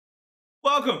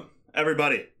Welcome,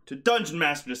 everybody, to Dungeon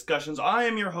Master Discussions. I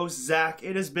am your host, Zach.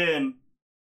 It has been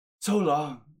so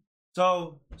long.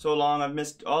 So long. I've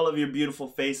missed all of your beautiful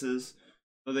faces,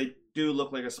 though they do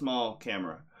look like a small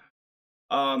camera.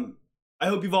 I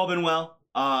hope you've all been well.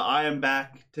 I am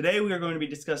back. Today we are going to be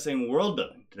discussing world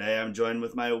building. Today I'm joined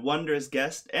with my wondrous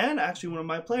guest and actually one of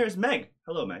my players, Meg.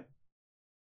 Hello, Meg.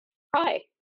 Hi.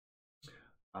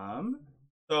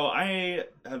 So I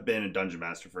have been a Dungeon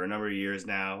Master for a number of years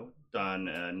now, done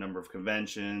a number of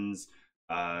conventions,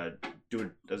 do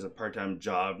it as a part-time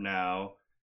job now,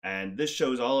 and this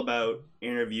show is all about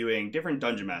interviewing different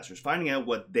Dungeon Masters, finding out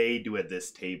what they do at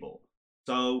this table.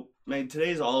 So, Meg,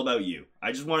 today is all about you.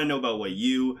 I just want to know about what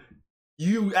you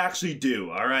actually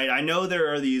do, all right? I know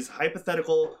there are these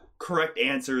hypothetical correct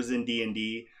answers in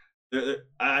D&D.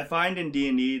 I find in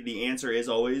D&D the answer is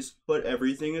always, but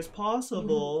everything is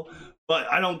possible.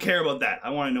 But I don't care about that. I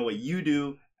want to know what you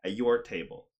do at your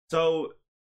table. So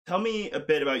tell me a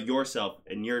bit about yourself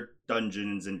and your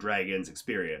Dungeons and Dragons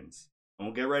experience. And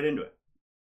we'll get right into it.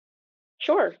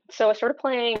 Sure. So I started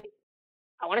playing,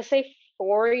 I want to say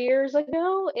 4 years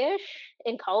ago-ish.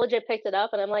 In college, I picked it up,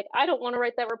 and I'm like, I don't want to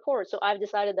write that report, so I've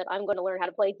decided that I'm going to learn how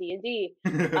to play D&D.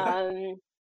 Um,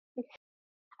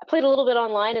 I played a little bit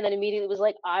online, and then immediately was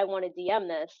like, I want to DM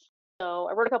this. So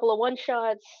I wrote a couple of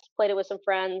one-shots, played it with some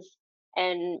friends,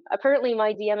 and apparently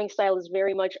my DMing style is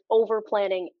very much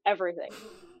over-planning everything.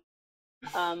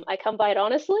 I come by it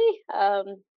honestly.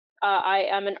 I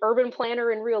am an urban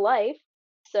planner in real life,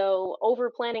 so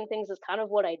over planning things is kind of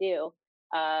what I do.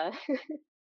 Uh,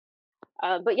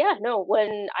 but yeah, no,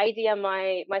 when I DM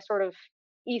my sort of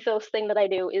ethos thing that I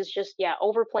do is just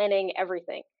over planning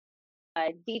everything.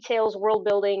 Details, world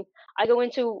building. I go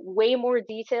into way more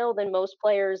detail than most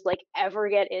players like ever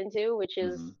get into, which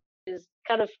is Mhm. is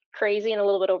kind of crazy and a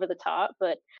little bit over the top.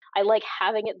 But I like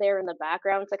having it there in the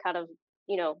background to kind of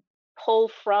you know pull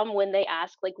from when they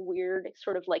ask like weird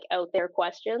sort of like out there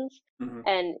questions. Mhm.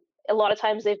 And a lot of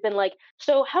times they've been like,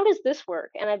 "So how does this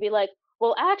work?" And I'd be like,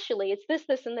 "Well, actually, it's this,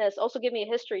 this, and this. Also, give me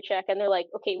a history check." And they're like,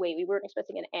 "Okay, wait, we weren't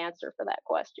expecting an answer for that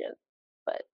question."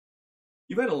 But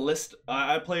You've had a list.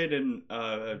 I played in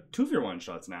two of your one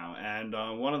shots now, and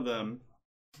one of them,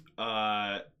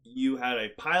 you had a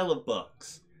pile of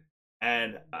books.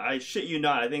 And I shit you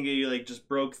not, I think you like just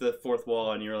broke the fourth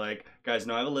wall and you were like, guys,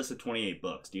 no, I have a list of 28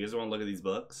 books. Do you guys want to look at these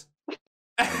books?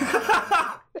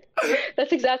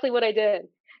 that's exactly what I did.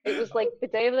 It was like the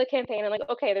day of the campaign. I'm like,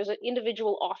 okay, there's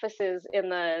individual offices in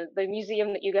the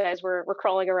museum that you guys were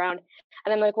crawling around,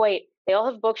 and I'm like, wait, they all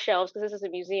have bookshelves because this is a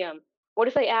museum. What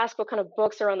if they ask what kind of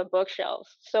books are on the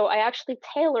bookshelves? So I actually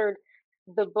tailored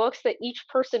the books that each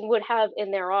person would have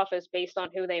in their office based on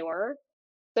who they were.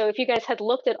 So if you guys had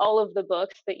looked at all of the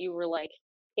books that you were like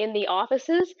in the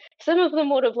offices, some of them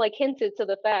would have like hinted to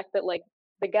the fact that like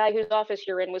the guy whose office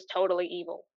you're in was totally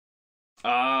evil.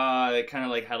 They kind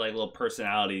of like had like little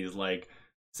personalities. Like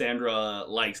Sandra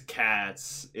likes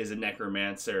cats, is a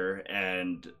necromancer,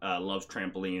 and loves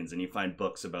trampolines. And you find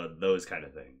books about those kind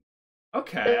of things.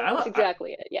 Okay, That's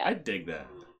exactly it. Yeah. I dig that.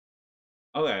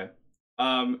 Okay.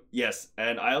 Yes,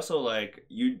 and I also like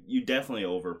you definitely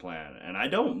overplan, and I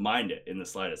don't mind it in the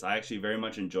slightest. I actually very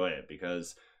much enjoy it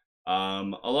because a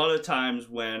lot of times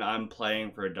when I'm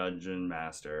playing for a dungeon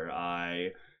master,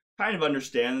 I kind of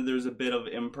understand that there's a bit of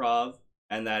improv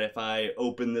and that if I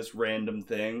open this random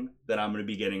thing that I'm going to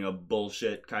be getting a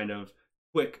bullshit kind of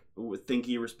quick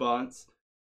thinky response.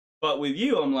 But with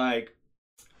you, I'm like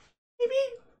maybe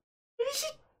maybe she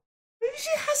maybe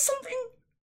she has something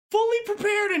fully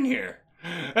prepared in here.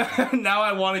 Now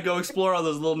I want to go explore all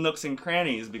those little nooks and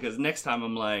crannies because next time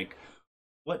I'm like,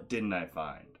 what didn't I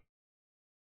find?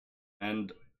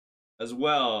 And as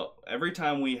well, every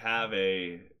time you have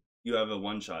a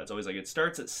one shot, it's always like it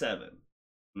starts at 7,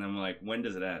 and I'm like, when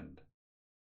does it end?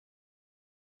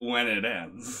 When it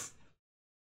ends.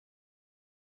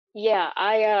 Yeah,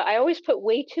 I always put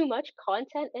way too much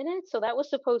content in it, so that was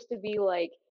supposed to be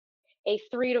like a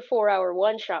 3 to 4 hour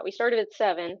one shot. We started at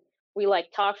 7. We like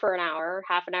talked for an hour,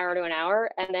 half an hour to an hour,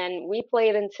 and then we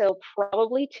played until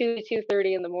probably 2 to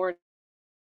 2:30 in the morning.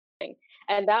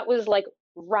 And that was like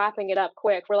wrapping it up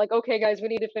quick. We're like, okay, guys, we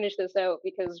need to finish this out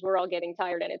because we're all getting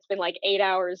tired, and it's been like 8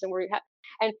 hours, and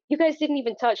and you guys didn't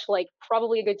even touch like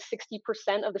probably a good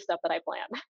 60% of the stuff that I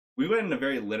planned. We went in a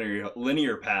very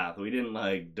linear path. We didn't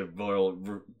like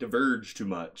diverge too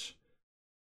much.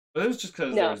 But it was just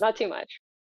because No, there's. not too much.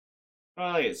 Oh,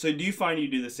 like it. So do you find you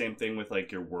do the same thing with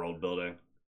like your world building?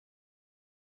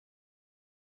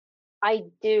 I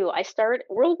do. I start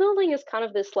world building is kind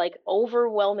of this like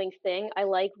overwhelming thing. I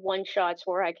like one shots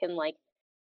where I can like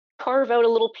carve out a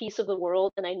little piece of the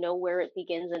world and I know where it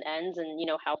begins and ends and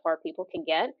how far people can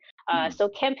get. Mhm. So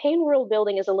campaign world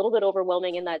building is a little bit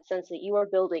overwhelming in that sense that you are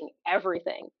building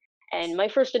everything. And my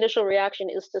first initial reaction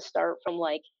is to start from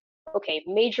like, okay,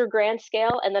 major grand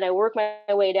scale, and then I work my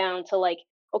way down to like,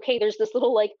 okay, there's this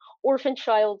little like orphan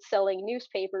child selling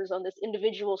newspapers on this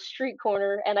individual street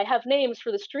corner, and I have names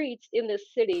for the streets in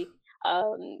this city.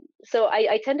 So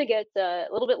I tend to get a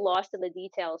little bit lost in the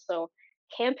details. So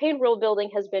campaign world building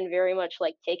has been very much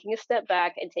like taking a step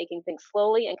back and taking things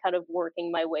slowly and kind of working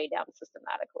my way down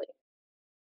systematically.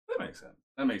 That makes sense.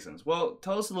 That makes sense. Well,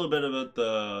 tell us a little bit about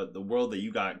the world that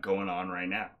you got going on right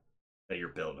now that you're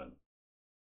building.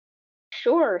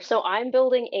 Sure. So I'm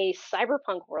building a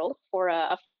cyberpunk world for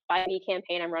a 5e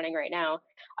campaign I'm running right now.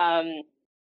 Um,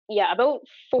 yeah, about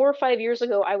 4 or 5 years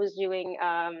ago, I was doing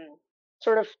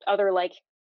sort of other like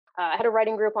I had a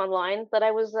writing group online that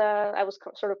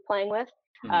sort of playing with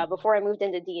Mhm. before I moved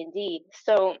into D&D.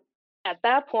 So at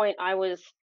that point, I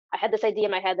had this idea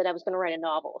in my head that I was going to write a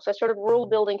novel. So I started world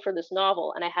building for this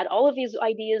novel, and I had all of these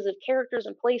ideas of characters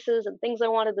and places and things I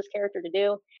wanted this character to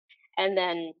do. And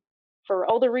then for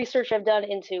all the research I've done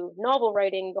into novel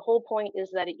writing, the whole point is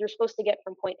that you're supposed to get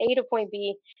from point A to point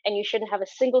B, and you shouldn't have a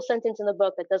single sentence in the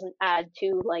book that doesn't add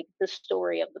to like the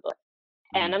story of the book.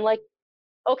 And I'm Mhm. like,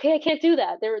 okay, I can't do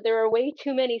that. There are way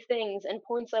too many things and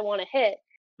points I want to hit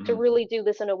to Mhm. really do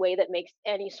this in a way that makes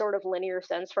any sort of linear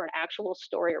sense for an actual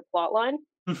story or plot line.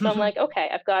 So I'm like, okay,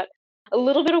 I've got a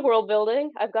little bit of world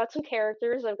building. I've got some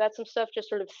characters. I've got some stuff just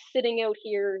sort of sitting out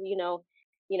here,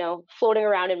 floating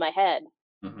around in my head.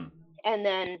 Mhm. And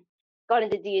then got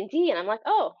into D and D, and I'm like,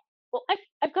 oh, well,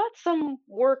 I've got some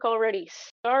work already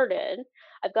started.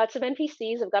 I've got some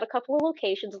NPCs. I've got a couple of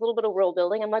locations, a little bit of world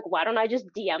building. I'm like, why don't I just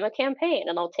DM a campaign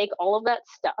and I'll take all of that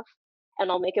stuff and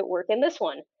I'll make it work in this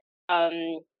one.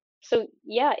 Um, so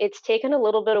yeah, it's taken a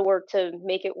little bit of work to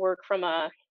make it work from a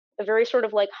very sort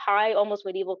of like high, almost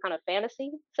medieval kind of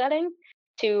fantasy setting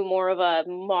to more of a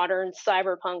modern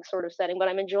cyberpunk sort of setting. But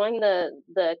I'm enjoying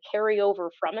the carryover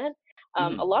from it. A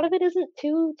Mhm. lot of it isn't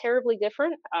too terribly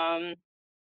different.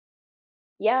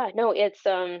 Yeah, no,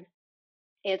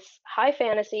 it's high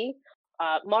fantasy,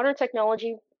 modern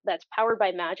technology that's powered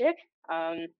by magic.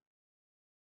 Um,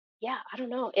 yeah, I don't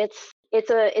know. It's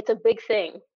a big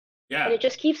thing, and it Yeah.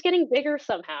 just keeps getting bigger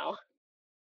somehow.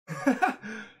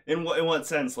 In what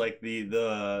sense? Like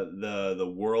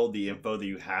the world, the info that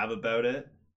you have about it.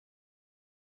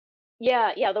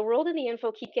 Yeah, yeah, the world and the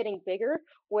info keep getting bigger,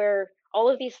 where all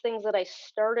of these things that I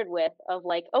started with of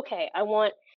like, okay, I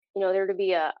want, there to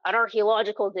be an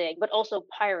archaeological dig, but also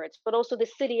pirates, but also the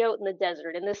city out in the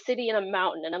desert and the city in a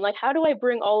mountain. And I'm like, how do I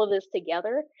bring all of this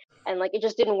together? And like it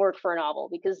just didn't work for a novel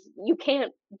because you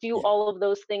can't do Yeah. all of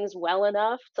those things well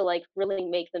enough to like really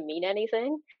make them mean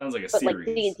anything. Sounds like a But like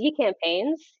series. D&D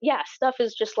campaigns, yeah, stuff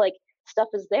is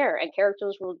there and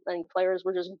characters will and players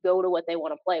will just go to what they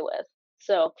want to play with.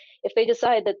 So if they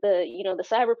decide that the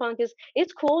cyberpunk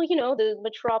it's cool, the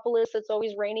metropolis that's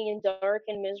always rainy and dark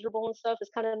and miserable and stuff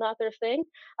is kind of not their thing.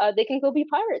 They can go be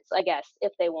pirates, I guess,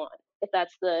 if they want. If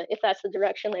that's the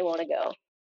direction they want to go.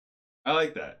 I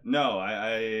like that. No,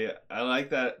 I like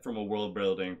that from a world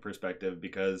building perspective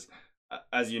because,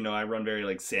 as you know, I run very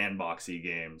like sandboxy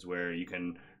games where you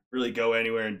can really go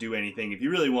anywhere and do anything if you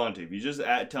really want to. If you just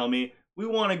tell me we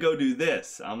want to go do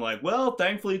this, I'm like, well,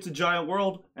 thankfully it's a giant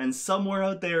world, and somewhere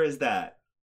out there is that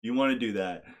you want to do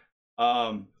that.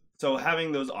 Um, so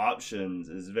having those options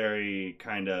is very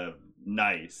kind of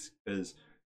nice because,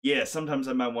 yeah, sometimes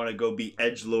I might want to go be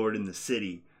edge lord in the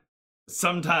city.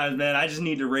 Sometimes, man, I just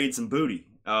need to raid some booty.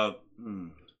 I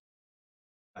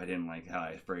didn't like how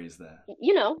I phrased that.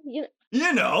 You know, you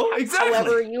You know, exactly.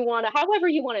 however you want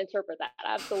to interpret that.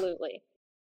 Absolutely.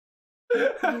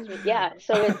 Yeah,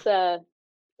 so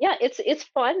it's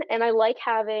fun and I like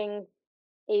having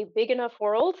a big enough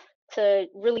world to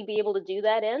really be able to do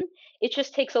that in. It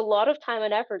just takes a lot of time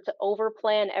and effort to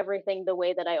overplan everything the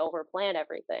way that I overplan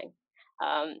everything.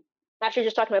 Um, After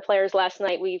just talking to my players last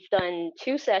night, we've done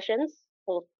 2 sessions.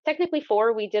 Well, technically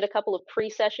four. We did a couple of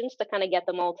pre-sessions to kind of get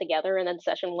them all together, and then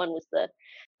session one was the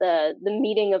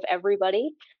meeting of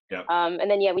everybody. Yep. And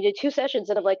then yeah, we did 2 sessions,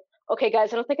 and I'm like, okay,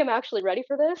 guys, I don't think I'm actually ready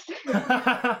for this.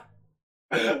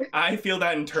 I feel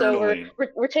that So we're internally.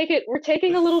 we're we're taking we're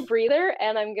taking a little breather,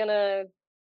 and I'm gonna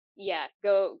yeah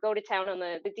go to town on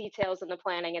the details and the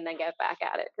planning, and then get back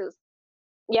at it. Because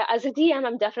yeah, as a DM,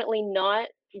 I'm definitely not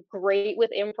great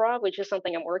with improv, which is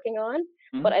something I'm working on.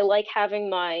 But Mhm. I like having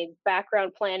my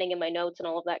background planning and my notes and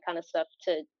all of that kind of stuff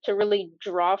to really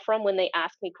draw from when they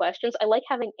ask me questions. I like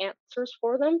having answers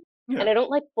for them, and Yeah. I don't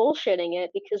like bullshitting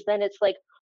it because then it's like,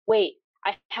 wait.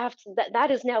 I have to,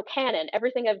 that is now canon.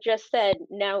 Everything I've just said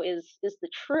now is the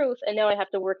truth, and now I have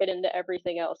to work it into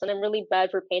everything else. And I'm really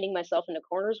bad for painting myself into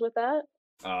corners with that.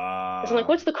 Because I'm like, Uh,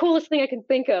 what's the coolest thing I can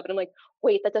think of? And I'm like,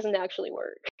 wait, that doesn't actually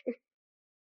work.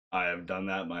 I have done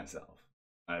that myself.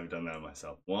 I've done that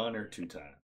myself 1 or 2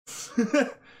 times.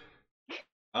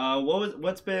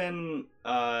 What's been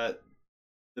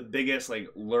the biggest like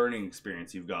learning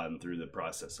experience you've gotten through the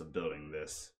process of building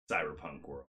this cyberpunk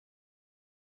world?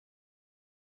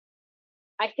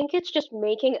 I think it's just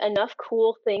making enough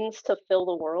cool things to fill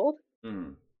the world.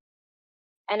 Mm,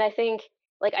 And I think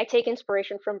like I take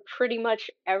inspiration from pretty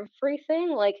much everything.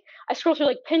 Like I scroll through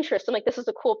like Pinterest. I'm like, this is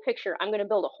a cool picture. I'm gonna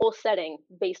build a whole setting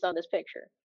based on this picture.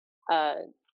 Uh,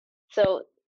 so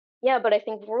yeah, but I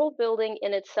think world building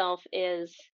in itself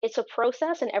is it's a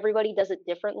process, and everybody does it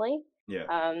differently. yeah.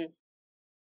 Um,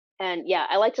 and yeah,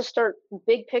 I like to start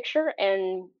big picture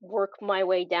and work my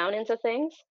way down into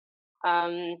things.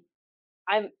 Um,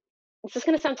 I'm This is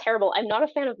gonna sound terrible. I'm not a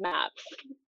fan of maps.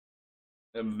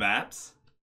 Maps?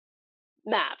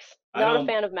 Maps. I Not a don't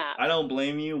fan of I maps. don't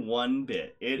blame you one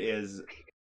bit. It is,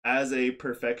 as a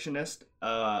perfectionist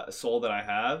soul that I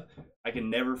have, I can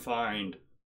never find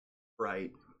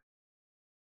right.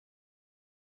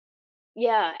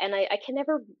 Yeah, and I can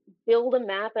never build a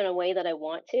map in a way that I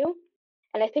want to.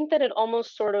 And I think that it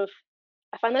almost sort of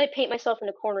I find that I paint myself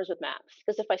into corners with maps.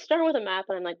 Because if I start with a map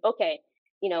and I'm like, okay,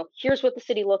 here's what the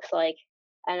city looks like,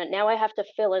 and now I have to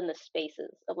fill in the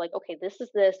spaces of like, okay, this is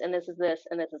this, and this is this,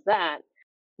 and this is that.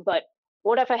 But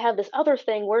what if I have this other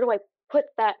thing? Where do I put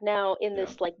that now in Yeah.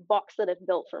 this like box that I've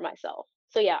built for myself?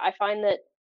 So yeah, I find that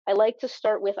I like to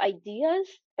start with ideas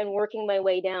and working my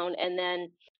way down. And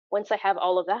then once I have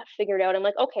all of that figured out, I'm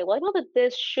like, okay, well, I know that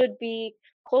this should be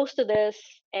close to this,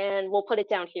 and we'll put it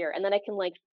down here. And then I can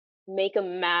like make a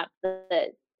map that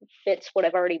fits what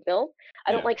I've already built.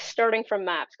 I don't Yeah. like starting from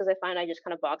maps because I find I just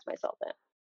kind of box myself in.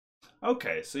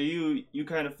 Okay, so you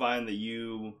kind of find that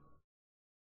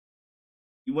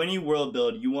when you world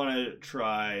build, you want to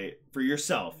try for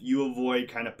yourself. You avoid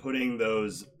kind of putting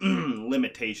those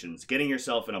limitations, getting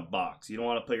yourself in a box. You don't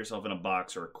want to put yourself in a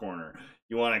box or a corner.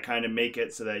 You want to kind of make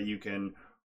it so that you can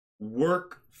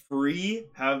work free,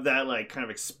 have that like kind of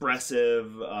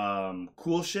expressive,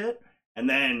 cool shit, and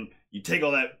then you take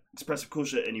all that expressive cool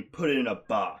shit and you put it in a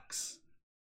box. Is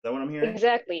that what I'm hearing?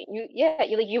 Exactly.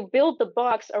 You build the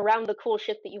box around the cool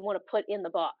shit that you want to put in the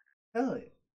box. Hell yeah.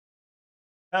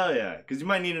 Hell yeah. Because you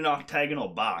might need an octagonal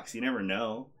box. You never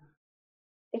know.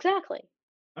 Exactly.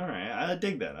 All right. I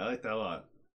dig that. I like that a lot.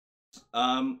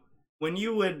 When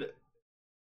you would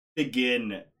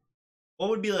begin, what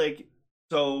would be like?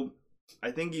 So,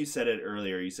 I think you said it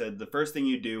earlier. You said the first thing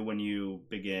you do when you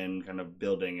begin kind of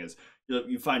building is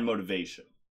you find motivation.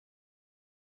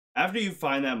 After you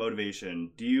find that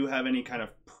motivation, do you have any kind of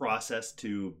process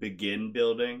to begin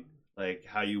building? Like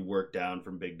how you work down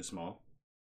from big to small?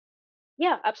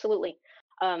 Yeah, absolutely.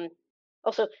 Um,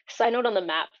 Also, side note on the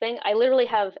map thing, I literally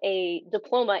have a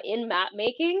diploma in map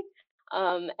making,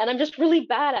 and I'm just really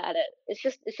bad at it. It's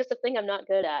just a thing I'm not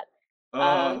good at.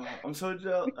 Um, I'm so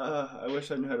jealous. I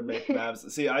wish I knew how to make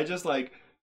maps. See, I just like.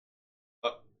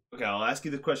 Uh, okay, I'll ask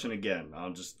you the question again.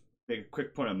 I'll just make a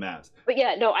quick point on maps. but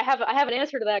yeah, no, I have an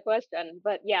answer to that question.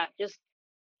 But yeah, just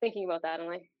thinking about that, I'm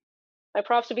like, my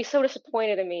profs would be so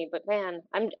disappointed in me. But man,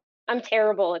 I'm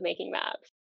terrible at making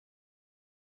maps.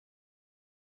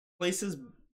 Places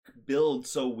build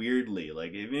so weirdly.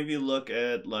 Like even if you look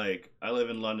at like I live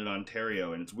in London,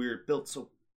 Ontario, and it's weird built so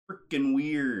freaking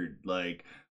weird. Like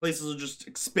places will just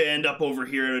expand up over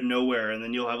here out of nowhere, and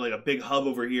then you'll have like a big hub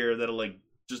over here that'll like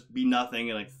just be nothing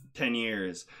in like 10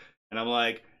 years. And I'm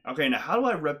like, okay, now how do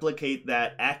I replicate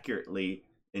that accurately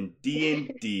in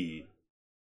D&D?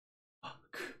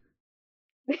 Fuck.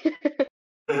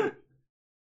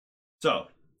 So,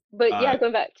 But yeah, uh,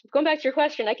 going back to your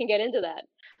question, I can get into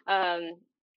that. Um,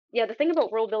 yeah, the thing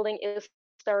about world building is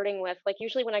starting with like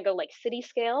usually when I go like city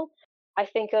scale, I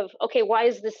think of okay, why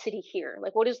is this city here?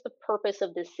 Like, what is the purpose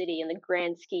of this city in the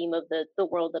grand scheme of the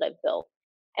world that I've built?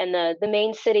 And the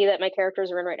main city that my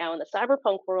characters are in right now in the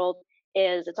cyberpunk world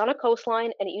is it's on a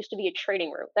coastline and it used to be a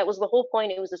trading route. That was the whole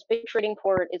point. It was this big trading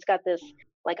port. It's got this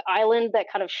like island that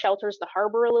kind of shelters the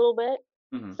harbor a little bit.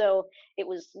 mhm, So it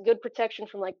was good protection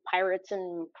from like pirates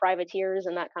and privateers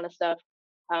and that kind of stuff.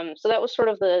 So that was sort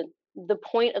of the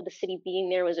point of the city being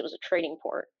there was it was a trading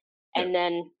port, yeah, and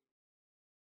then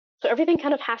so everything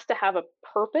kind of has to have a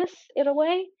purpose in a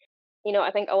way.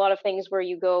 I think a lot of things where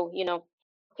you go,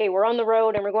 okay, we're on the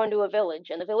road and we're going to a village,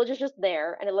 and the village is just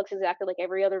there, and it looks exactly like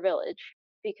every other village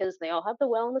because they all have the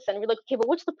well in the center. You're like, okay, but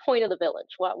what's the point of the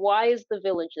village? Why is the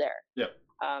village there? yeah,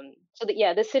 So that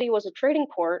yeah, this city was a trading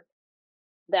port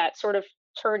that sort of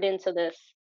turned into this.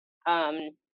 Um,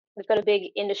 they've got a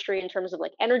big industry in terms of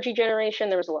like energy generation.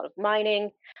 There was a lot of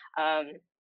mining, um,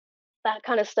 that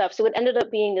kind of stuff. So it ended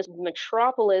up being this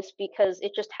metropolis because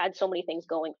it just had so many things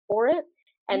going for it,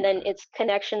 and then Okay. its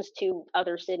connections to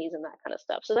other cities and that kind of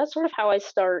stuff. So that's sort of how I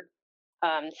start.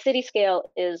 City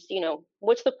scale is,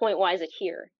 what's the point? Why is it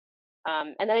here?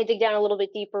 And then I dig down a little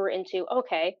bit deeper into,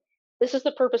 okay, this is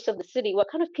the purpose of the city. What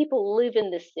kind of people live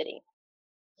in this city?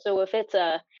 So if it's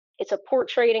a port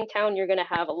trading town, you're going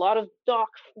to have a lot of dock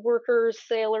workers,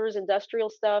 sailors, industrial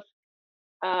stuff.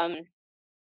 Um,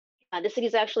 the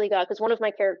city's actually got, because one of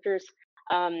my characters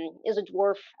is a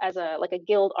dwarf, as a like a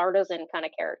guild artisan kind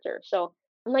of character. So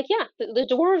I'm like, yeah, the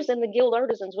dwarves and the guild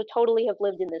artisans would totally have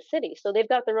lived in this city. So they've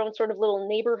got their own sort of little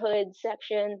neighborhood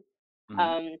section. Hmm.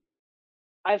 Um,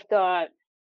 I've got,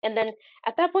 and then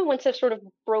at that point, once I've sort of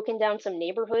broken down some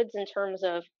neighborhoods in terms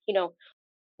of,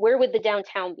 where would the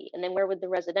downtown be, and then where would the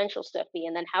residential stuff be,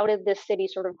 and then how did this city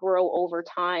sort of grow over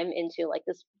time into like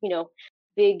this,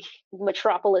 big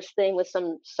metropolis thing with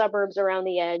some suburbs around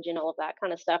the edge and all of that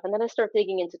kind of stuff. And then I start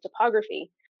digging into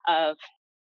topography of,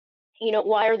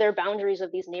 why are there boundaries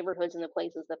of these neighborhoods and the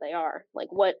places that they are, like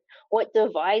what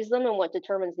divides them and what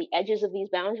determines the edges of these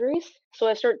boundaries. So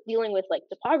I start dealing with like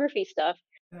topography stuff,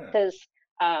 Yeah. because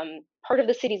part of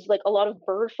the city's like a lot of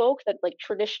bird folk that like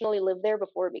traditionally lived there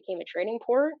before it became a trading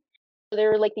port. So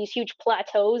there are like these huge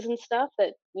plateaus and stuff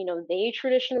that, they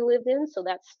traditionally lived in. So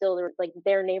that's still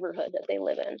their neighborhood that they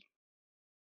live in.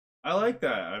 I like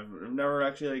that. I've never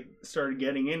actually like started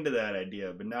getting into that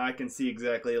idea, but now I can see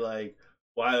exactly like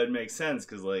why it would make sense.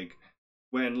 Because like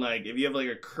when like if you have like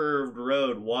a curved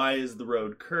road, why is the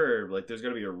road curved? Like there's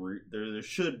gotta be there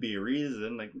should be a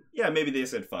reason. Like yeah, maybe they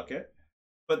said fuck it,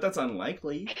 but that's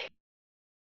unlikely.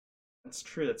 That's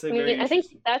true. That's I like mean, very I think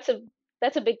interesting.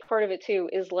 that's a big part of it too,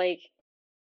 is like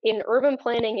in urban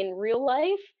planning in real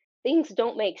life, things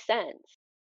don't make sense.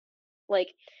 Like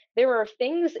there are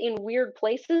things in weird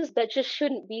places that just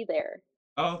shouldn't be there.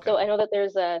 Oh, So okay. I know that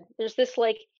there's this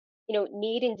like,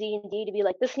 need in D&D to be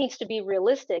like, this needs to be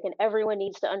realistic and everyone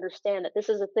needs to understand that this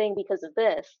is a thing because of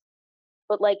this.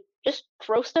 But like just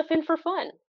throw stuff in for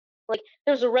fun. Like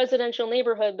there's a residential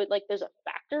neighborhood, but like there's a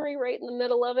factory right in the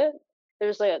middle of it.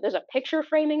 There's a picture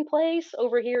framing place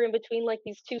over here in between like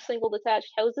these two single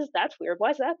detached houses. That's weird.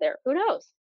 Why is that there? Who knows?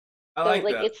 I So like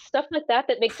like that. it's stuff like that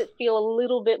that makes it feel a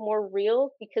little bit more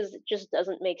real because it just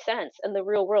doesn't make sense and the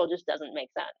real world just doesn't make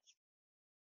sense.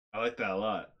 I like that a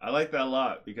lot. I like that a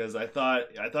lot because I thought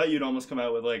you'd almost come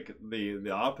out with like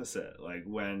the opposite, like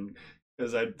when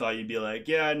because I thought you'd be like,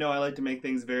 yeah, no, I like to make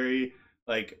things very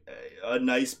like a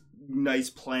nice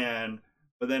plan,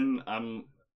 but then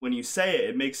when you say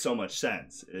it, it makes so much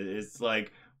sense. It's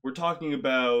like we're talking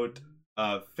about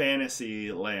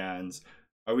fantasy lands.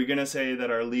 Are we gonna say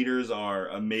that our leaders are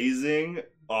amazing,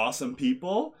 awesome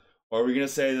people, or are we gonna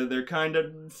say that they're kind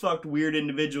of fucked weird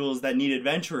individuals that need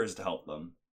adventurers to help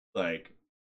them? Like,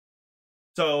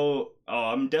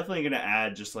 I'm definitely gonna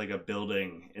add just like a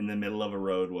building in the middle of a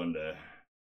road one day,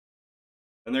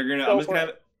 and I'm Go just gonna for it.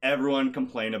 have everyone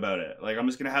complain about it. Like, I'm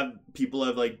just gonna have people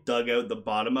have like dug out the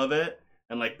bottom of it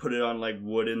and like put it on like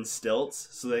wooden stilts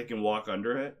so they can walk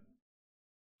under it,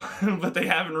 but they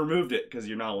haven't removed it because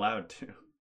you're not allowed to.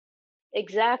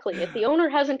 Exactly. If the owner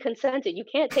hasn't consented, you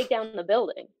can't take down the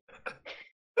building.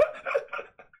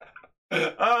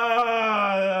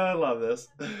 I love this.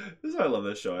 This is why I love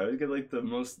this show. I get like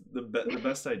the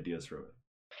best ideas from it.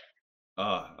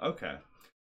 Okay.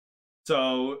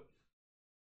 So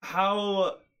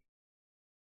how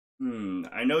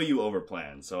I know you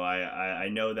overplan, so I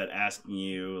know that asking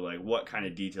you like what kind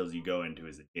of details you go into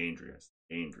is a dangerous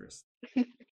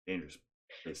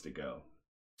place to go.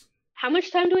 How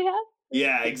much time do we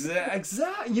Yeah, exact.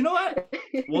 You know what?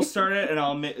 have? We'll start it,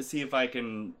 and see if I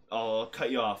can. I'll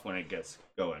cut you off when it gets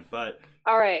going. But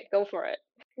All right, go for it.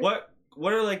 what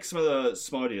are like some of the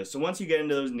small deals? So once you get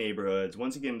into those neighborhoods,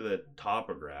 once you get into the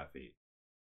topography,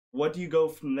 what do you go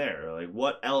from there? Like,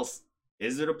 what else?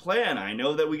 Is it a plan? I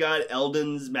know that we got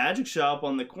Eldon's magic shop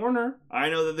on the corner. I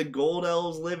know that the gold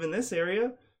elves live in this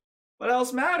area. What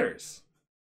else matters?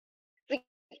 Like,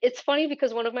 it's funny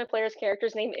because one of my players'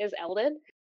 characters' name is Eldon.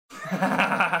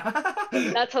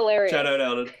 That's Shout hilarious. out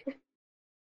Eldon.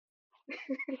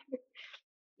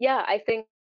 Yeah, I think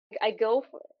I go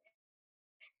for,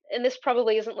 and this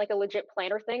probably isn't like a legit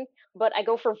planner thing, but I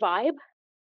go for vibe.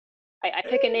 I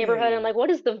pick a neighborhood and I'm Hey. like, what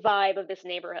is the vibe of this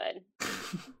neighborhood?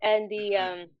 And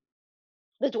the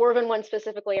dwarven one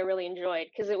specifically, I really enjoyed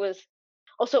because it was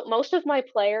also most of my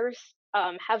players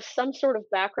have some sort of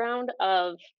background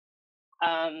of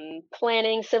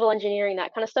planning, civil engineering,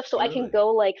 that kind of stuff. So I can Really? go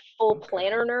like full Okay.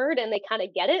 planner nerd, and they kind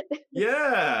of get it,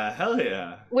 Yeah, hell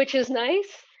yeah. which is nice.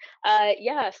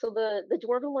 Yeah. So the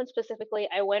dwarven one specifically,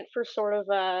 I went for sort of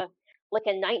a like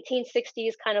a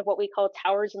 1960s kind of what we call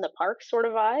towers in the park sort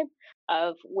of vibe,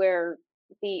 of where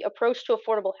the approach to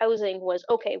affordable housing was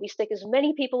okay. We stick as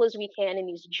many people as we can in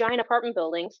these giant apartment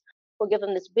buildings. We'll give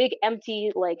them this big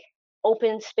empty like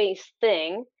open space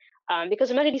thing,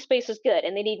 because amenity space is good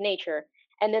and they need nature.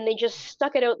 And then they just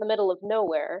stuck it out in the middle of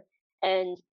nowhere,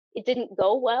 and it didn't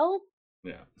go well.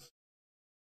 Yeah.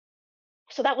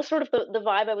 So that was sort of the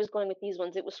vibe I was going with these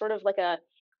ones. It was sort of like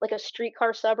a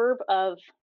streetcar suburb of,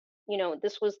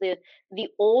 this was the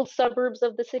old suburbs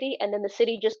of the city, and then the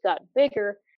city just got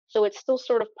bigger. So it's still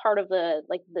sort of part of the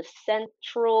like the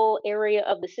central area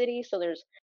of the city. So there's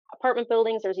apartment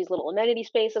buildings, there's these little amenity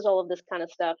spaces, all of this kind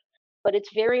of stuff. But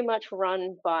it's very much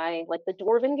run by like the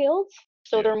Dwarven guilds.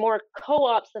 So Yeah. they're more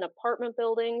co-ops than apartment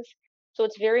buildings. So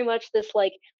it's very much this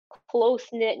like close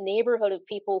knit neighborhood of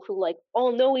people who like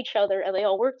all know each other and they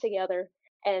all work together.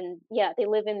 And yeah, they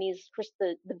live in these. Chris,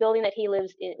 the building that he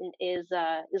lives in is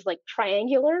like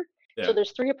triangular. So Yeah.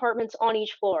 there's three apartments on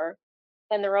each floor,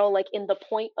 and they're all like in the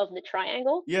point of the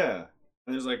triangle. Yeah.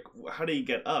 And there's like, how do you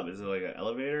get up? Is it like an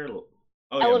elevator? Oh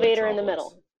yeah, Elevator in the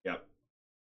Metropolis. middle. Yep.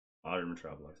 Modern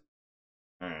Metropolis.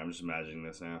 All right, I'm just imagining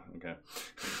this now. Okay.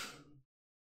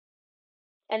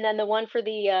 And then the one for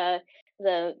the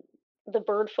the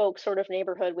bird folk sort of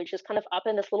neighborhood, which is kind of up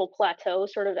in this little plateau,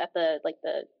 sort of at the like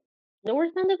the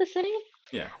north end of the city.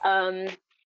 Yeah. Um,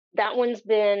 that one's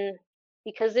been,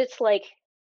 because it's like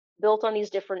built on these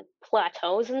different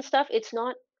plateaus and stuff. It's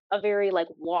not a very like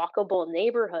walkable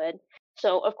neighborhood.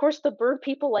 So of course the bird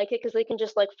people like it because they can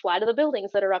just like fly to the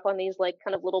buildings that are up on these like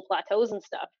kind of little plateaus and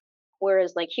stuff.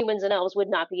 Whereas like humans and elves would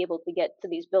not be able to get to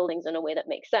these buildings in a way that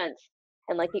makes sense.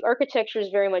 And like the architecture is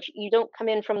very much, you don't come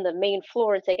in from the main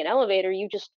floor and take an elevator, you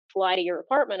just fly to your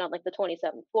apartment on like the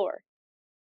 27th floor.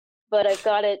 But I've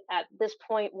got it at this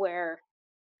point where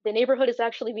the neighborhood is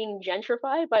actually being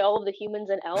gentrified by all of the humans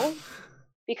and elves,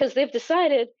 because they've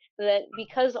decided that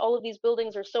because all of these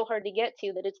buildings are so hard to get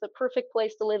to, that it's the perfect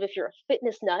place to live if you're a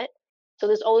fitness nut. So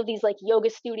there's all of these like yoga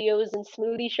studios and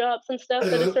smoothie shops and stuff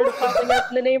that have started popping up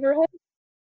in the neighborhood.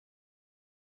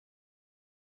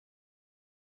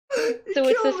 You So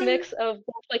it's kill this me. mix of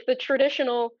both like the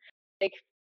traditional like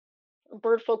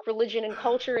bird folk religion and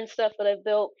culture and stuff that I've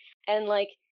built, and like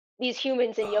these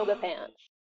humans in yoga pants.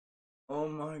 Oh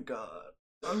my god.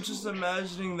 I'm just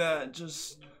imagining that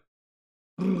just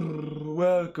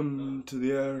welcome to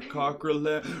the Air Cockerel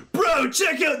land. Bro,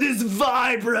 check out this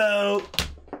vibe, bro.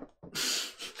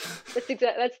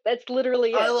 That's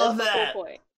literally I it. love That's the that. whole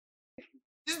point.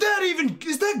 Is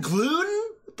that gluten?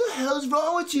 What the hell is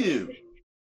wrong with you?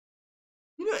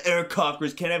 You know air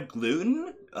cockers can't have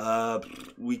gluten?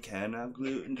 We can have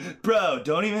gluten. Bro,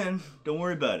 don't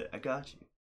worry about it. I got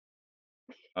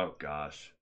you. Oh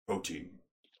gosh. Protein.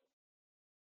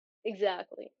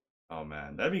 Exactly. Oh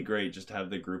man, that'd be great just to have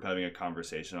the group having a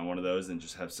conversation on one of those and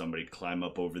just have somebody climb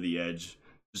up over the edge.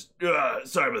 Just,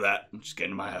 sorry about that. I'm just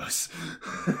getting to my house.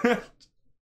 Yeah,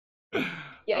 I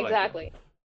like it. exactly.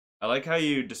 I like how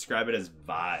you describe it as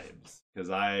vibes because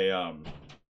I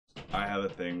have a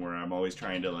thing where I'm always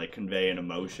trying to like convey an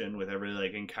emotion with every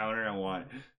like encounter. I want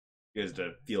you guys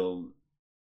to feel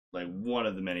like one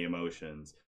of the many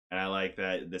emotions, and I like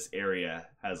that this area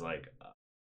has like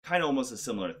kind of almost a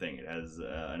similar thing. It has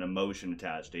an emotion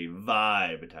attached, a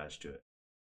vibe attached to it.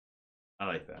 I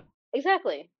like that.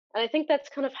 Exactly. And I think that's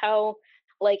kind of how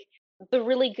like the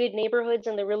really good neighborhoods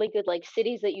and the really good like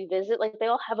cities that you visit, like they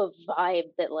all have a vibe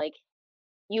that like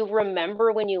you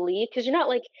remember when you leave, because you're not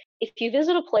like, if you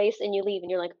visit a place and you leave and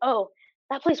you're like, "Oh,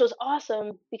 that place was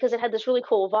awesome because it had this really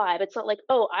cool vibe." It's not like,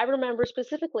 "Oh, I remember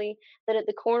specifically that at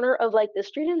the corner of like this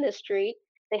street and this street,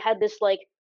 they had this like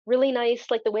really nice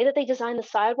like the way that they designed the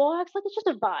sidewalks, like it's just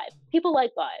a vibe. People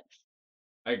like vibes."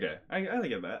 I get. I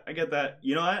get that. I get that.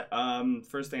 You know what?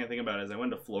 First thing I think about is I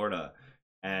went to Florida,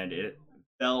 and it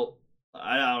felt.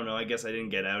 I don't know. I guess I didn't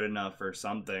get out enough or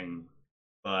something,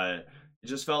 but it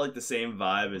just felt like the same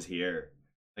vibe as here.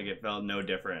 Like it felt no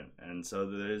different, and so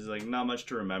there's like not much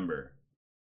to remember.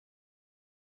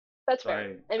 That's So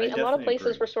fair. I I mean, a lot of definitely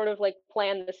places agree. were sort of like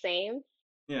planned the same.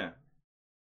 Yeah,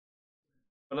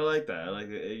 but I like that. I like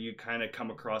that you kind of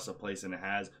come across a place and it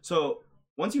has. So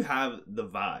once you have the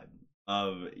vibe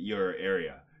of your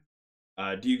area,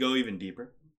 do you go even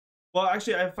deeper? Well,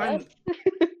 actually, I Yes. find.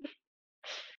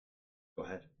 Go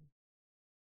ahead.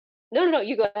 No, no, no,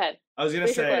 you go ahead. I was gonna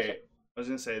Finish your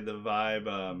question. say, the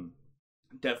vibe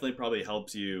definitely probably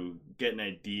helps you get an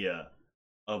idea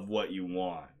of what you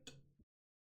want.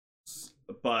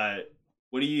 but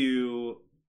what do you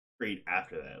create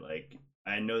after that? Like,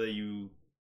 I know that you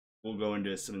will go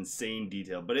into some insane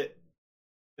detail, but if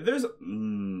there's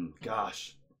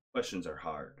gosh, questions are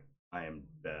hard. I am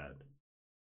bad.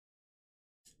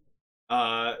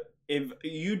 Uh, if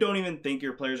you don't even think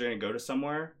your players are going to go to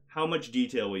somewhere, how much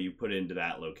detail will you put into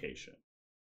that location?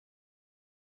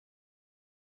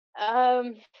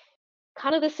 Um,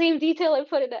 Kind of the same detail I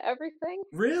put into everything.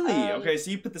 Really? Um, Okay,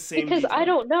 so you put the same because I detail.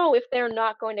 don't know if they're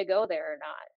not going to go there or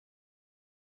not.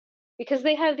 Because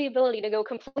they have the ability to go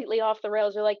completely off the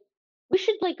rails. They're like, we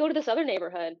should like go to this other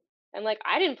neighborhood. I'm like,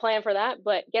 I didn't plan for that,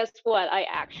 but guess what? I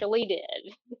actually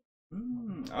did.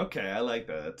 Okay, I like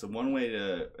that. That's a one way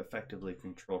to effectively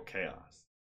control chaos.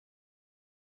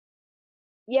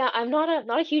 Yeah, I'm not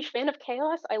a huge fan of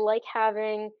chaos. I like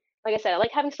having, like I said, I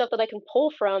like having stuff that I can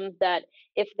pull from that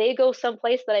if they go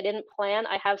someplace that I didn't plan,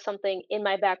 I have something in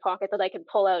my back pocket that I can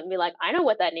pull out and be like, I know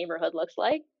what that neighborhood looks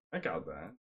like. I got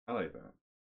that. I like that.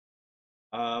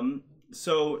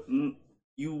 So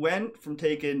you went from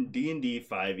taking D&D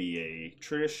 5e, a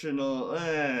traditional,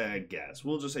 I guess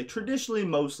we'll just say traditionally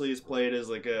mostly is played as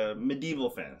like a medieval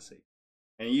fantasy,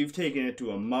 and you've taken it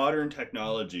to a modern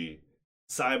technology,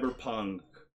 cyberpunk,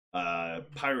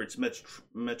 pirates,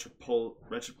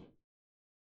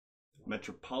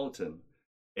 metropolitan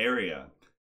area.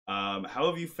 How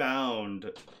have you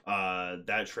found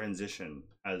that transition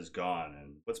has gone,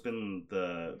 and what's been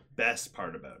the best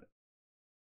part about it?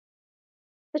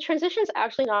 The transition's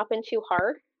actually not been too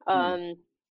hard. Hmm.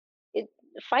 It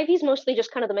 5e is mostly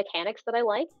just kind of the mechanics that I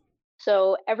like.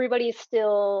 So everybody's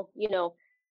still,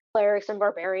 clerics and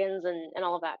barbarians and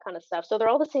all of that kind of stuff. So they're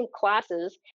all the same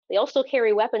classes. They all still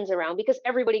carry weapons around because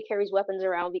everybody carries weapons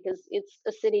around because it's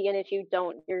a city, and if you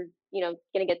don't, you're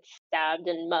gonna get stabbed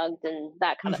and mugged and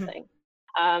that kind of thing.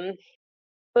 Um,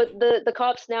 but the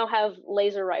cops now have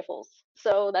laser rifles,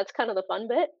 so that's kind of the fun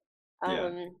bit. Yeah.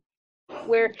 Um,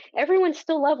 where everyone's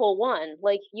still level one,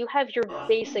 like you have your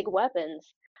basic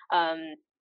weapons. Um,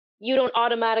 you don't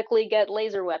automatically get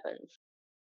laser weapons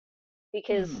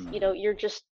because Hmm. you're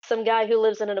just some guy who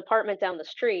lives in an apartment down the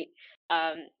street.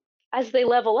 um, as they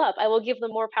level up, I will give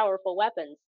them more powerful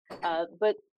weapons,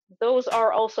 but those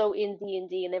are also in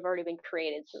D&D and they've already been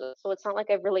created, so it's not like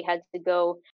I've really had to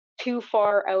go too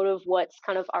far out of what's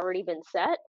kind of already been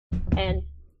set. And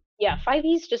yeah,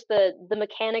 5e is just the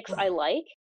mechanics I like.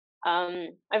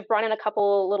 I've brought in a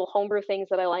couple little homebrew things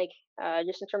that I like,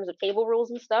 just in terms of table rules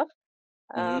and stuff.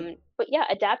 Mm-hmm. But yeah,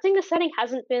 adapting the setting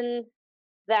hasn't been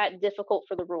that difficult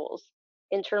for the rules.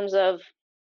 In terms of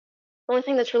the only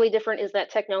thing that's really different is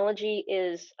that technology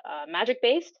is magic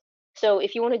based. So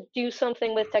if you want to do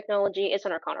something with technology, it's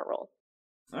an Arcana roll,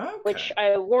 which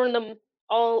Okay. I warned them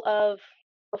all of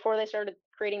before they started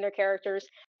creating their characters.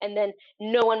 And then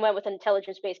no one went with an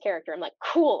intelligence based character. I'm like,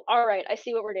 cool, all right, I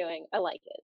see what we're doing. I like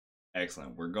it.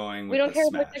 Excellent. We're going We with don't the care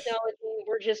about smash. technology.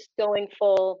 We're just going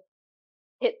full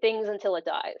hit things until it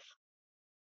dies.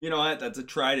 You know what? That's a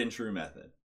tried and true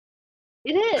method.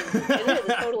 It is. It is.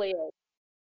 It totally is.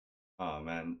 Oh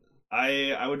man.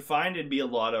 I would find it'd be a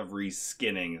lot of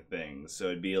reskinning things. So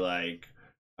it'd be like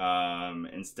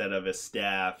instead of a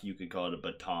staff, you could call it a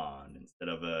baton. Instead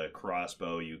of a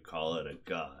crossbow, you call it a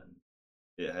gun.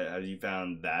 Have you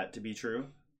found that to be true?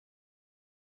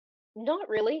 Not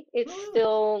really. It's Oh.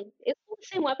 still the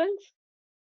same weapons.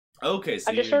 Okay, so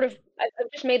I've just you sort of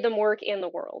I've just made them work in the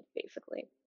world, basically.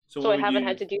 so So what I would haven't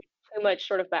had you to do too much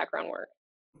sort of background work.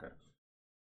 okay.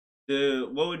 The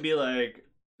what would be like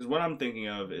because what I'm thinking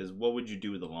of is what would you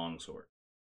do with a longsword?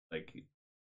 Like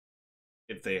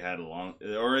if they had a long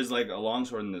or is like a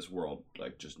longsword in this world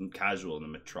like just casual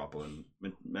in the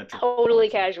Totally metropolitan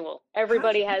casual.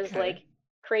 Everybody casual. has Okay, like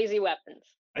crazy weapons.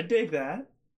 I dig that.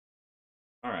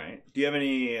 All right, do you have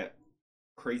any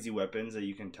crazy weapons that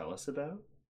you can tell us about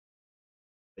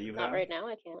that you Not have? right now,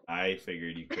 I can't. I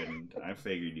figured you couldn't. I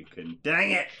figured you couldn't.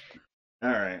 Dang it!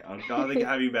 All right, I'll think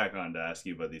have you back on to ask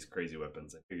you about these crazy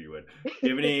weapons. I figured you would. Do you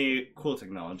have any cool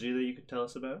technology that you could tell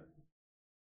us about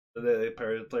that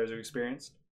the players have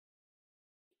experienced?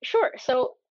 Sure.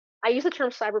 So I use the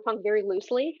term cyberpunk very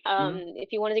loosely. Mm-hmm. If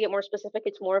you wanted to get more specific,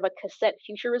 it's more of a cassette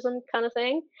futurism kind of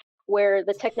thing, where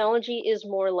the technology is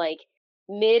more like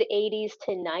mid 80s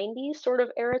to 90s sort of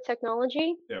era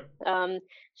technology. Yep. Um,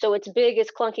 so it's big,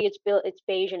 it's clunky, it's built, it's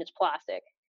beige, and it's plastic.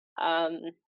 Um,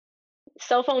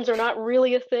 Cell phones are not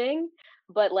really a thing,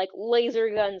 but like laser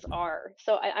guns are.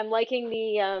 So I'm liking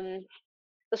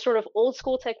the sort of old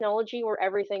school technology where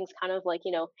everything's kind of like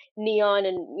neon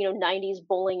and 90s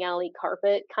bowling alley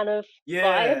carpet kind of vibe.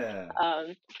 Yeah.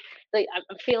 um like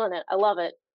I'm feeling it, I love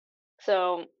it.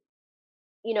 So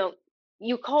you know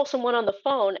you call someone on the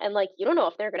phone and like you don't know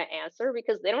if they're going to answer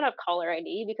because they don't have caller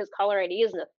ID because caller ID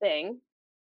isn't a thing.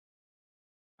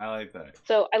 I like that.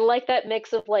 So I like that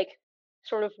mix of like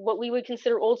sort of what we would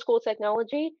consider old school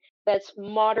technology that's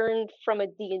modern from a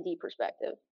D&D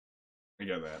perspective. I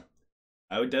get that.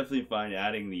 I would definitely find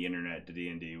adding the internet to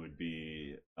D&D would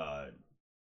be a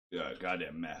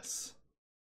goddamn mess.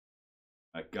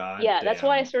 A Yeah, that's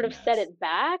why I goddamn sort of set mess. it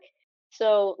back.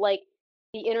 So like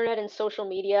the internet and social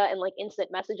media and like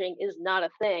instant messaging is not a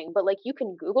thing, but like you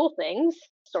can Google things,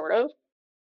 sort of.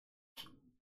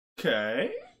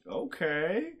 Okay.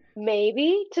 Okay.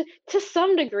 Maybe to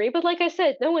some degree, but like I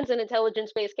said, no one's an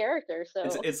intelligence-based character, so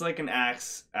It's like an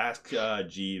ask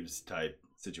Jeeves type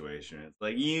situation. It's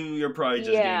like you're probably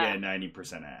just gonna yeah. get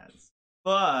 90% ads,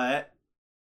 but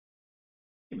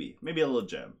maybe a little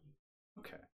gem.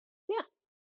 Okay. Yeah,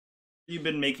 You've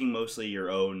been making mostly your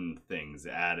own things,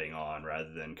 adding on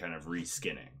rather than kind of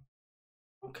reskinning.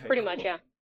 Okay, pretty much, cool. yeah.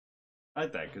 I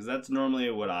like that because that's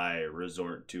normally what I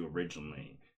resort to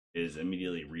originally is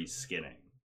immediately reskinning.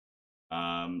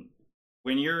 Um,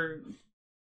 when you're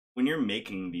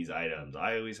making these items,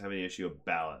 I always have an issue of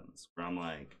balance where I'm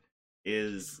like,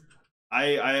 is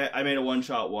I made a one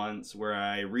shot once where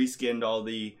I reskinned all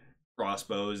the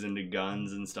crossbows into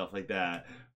guns and stuff like that,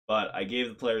 but I gave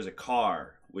the players a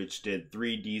car which did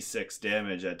 3d6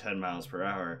 damage at 10 miles per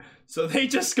hour, so they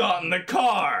just got in the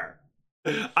car.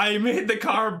 I made the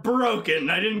car broken.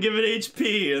 I didn't give it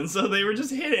HP, and so they were just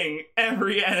hitting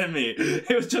every enemy.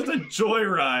 It was just a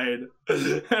joyride,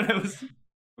 and it was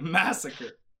a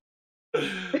massacre.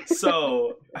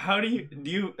 So, how do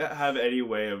you have any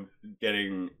way of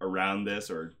getting around this,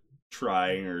 or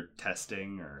trying, or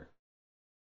testing, or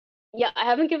Yeah, I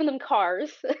haven't given them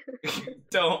cars.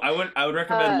 don't? I would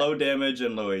recommend uh low damage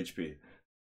and low HP.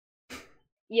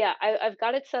 yeah, I've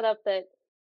got it set up that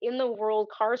in the world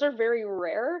cars are very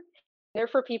rare. They're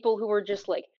for people who are just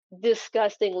like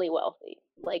disgustingly wealthy.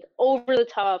 Like over the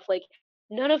top, like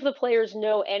none of the players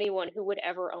know anyone who would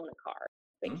ever own a car,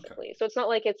 Okay. basically. So it's not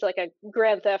like it's like a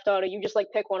Grand Theft Auto, you just like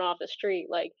pick one off the street.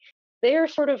 Like they're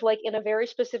sort of like in a very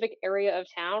specific area of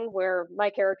town where my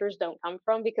characters don't come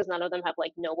from because none of them have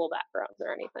like noble backgrounds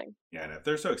or anything. Yeah, and if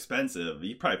they're so expensive,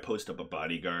 you probably post up a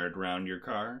bodyguard around your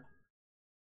car.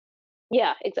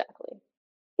 Yeah, exactly.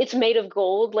 It's made of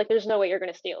gold, like there's no way you're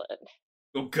gonna steal it.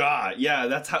 Oh god, yeah,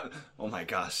 that's how. Oh my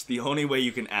gosh, the only way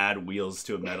you can add wheels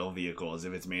to a metal vehicle is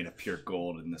if it's made of pure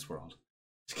gold in this world.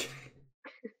 Just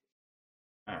kidding.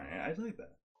 All right, I like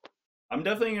that. I'm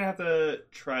definitely gonna have to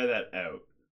try that out.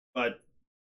 But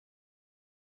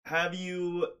have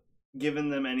you given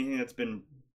them anything that's been?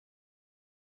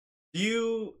 Do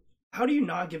you? How do you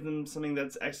not give them something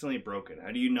that's excellently broken?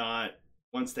 How do you not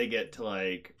once they get to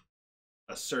like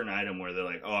a certain item where they're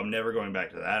like, oh, I'm never going back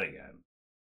to that again?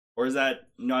 Or is that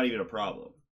not even a problem?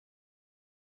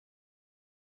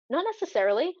 Not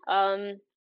necessarily.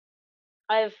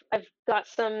 I've got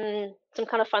some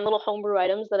kind of fun little homebrew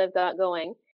items that I've got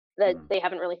going that Mhm. they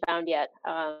haven't really found yet.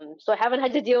 So I haven't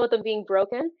had to deal with them being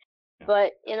broken, Yeah.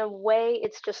 but in a way,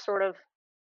 it's just sort of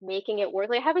making it worth.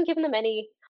 Like, I haven't given them any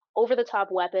over the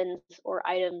top weapons or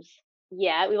items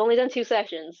yet. We've only done 2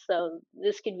 sessions, so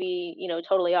this could be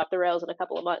totally off the rails in a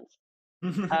couple of months.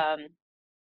 Um,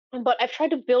 but I've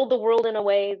tried to build the world in a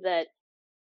way that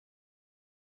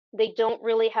they don't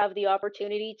really have the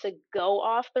opportunity to go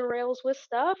off the rails with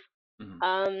stuff. Mhm.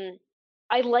 Um,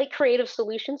 I like creative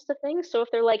solutions to things. So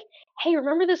if they're like, "Hey,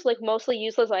 remember this like mostly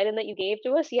useless item that you gave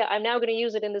to us? Yeah, I'm now going to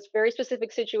use it in this very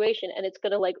specific situation, and it's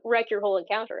going to like wreck your whole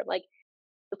encounter." I'm like,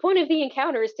 the point of the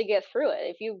encounter is to get through it.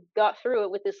 If you got through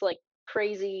it with this like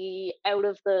crazy out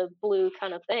of the blue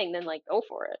kind of thing, then like go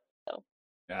for it. So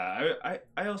Yeah,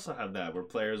 I also have that where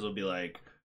players will be like,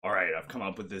 all right, I've come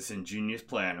up with this ingenious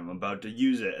plan. I'm about to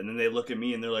use it. And then they look at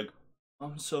me and they're like,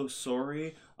 I'm so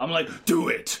sorry. I'm like, do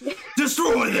it!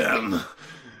 Destroy them!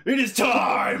 It is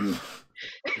time!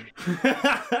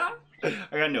 I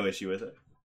got no issue with it.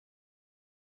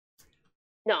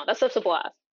 no, that stuff's a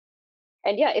blast.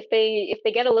 And yeah, if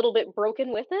they get a little bit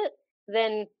broken with it,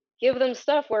 then give them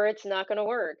stuff where it's not going to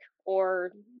work,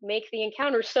 or make the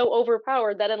encounter so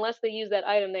overpowered that unless they use that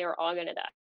item, they are all going to die.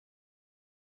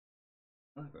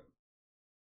 Okay.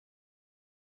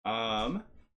 Um,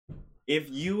 if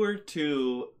you were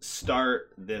to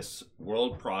start this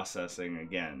world processing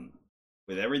again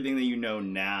with everything that you know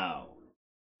now,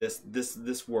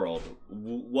 this world,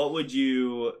 what would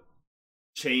you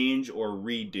change or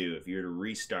redo if you were to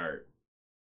restart?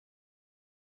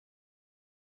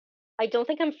 I don't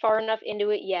think I'm far enough into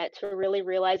it yet to really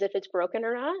realize if it's broken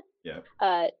or not. Yeah.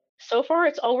 Uh, so far,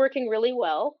 it's all working really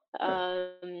well. Yeah.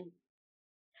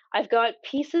 I've got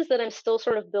pieces that I'm still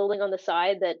sort of building on the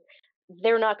side that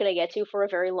they're not going to get to for a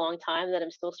very long time that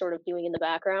I'm still sort of doing in the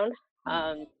background. Mm.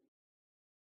 Um,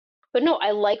 but no,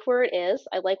 I like where it is.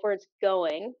 I like where it's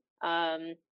going.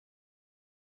 Um,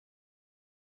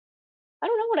 I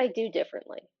don't know what I do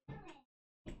differently.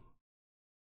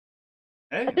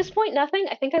 At Hey, this point, nothing.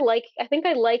 I think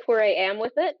I like where I am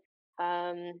with it.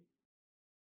 Um,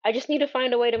 I just need to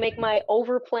find a way to make my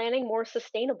over planning more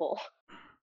sustainable.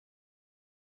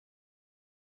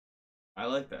 I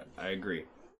like that. I agree. It's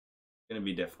gonna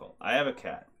be difficult. I have a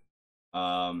cat.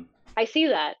 Um, I see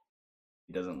that.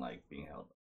 he doesn't like being held.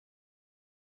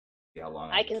 See how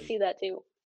long I I can can keep. see that too.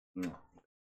 Mm.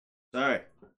 Sorry.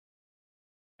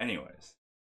 Anyways,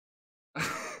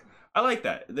 I like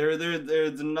that.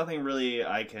 There's nothing really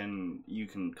you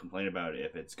can complain about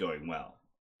if it's going well,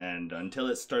 and until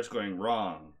it starts going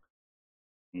wrong,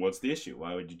 what's the issue?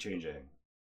 Why would you change anything?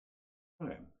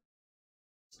 Okay.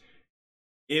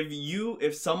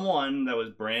 If someone that was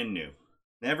brand new,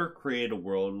 never created a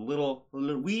world, little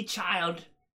wee child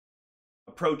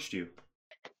approached you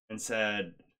and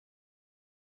said,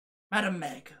 Madam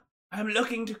Meg, I'm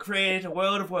looking to create a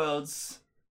world of worlds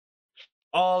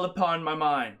all upon my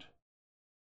mind.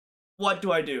 What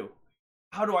do I do?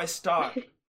 How do I start?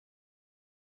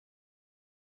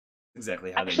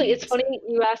 Exactly how they Actually, need it's to funny say.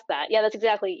 you asked that. Yeah, that's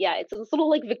exactly. Yeah, it's this little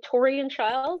like Victorian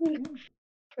child.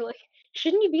 You're like,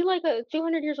 shouldn't you be like a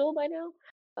 200 years old by now?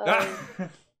 Um,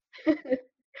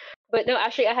 but no,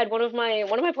 actually, I had one of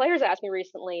my players ask me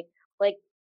recently, like,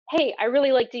 "Hey, I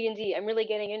really like D&D. I'm really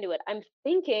getting into it. I'm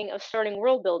thinking of starting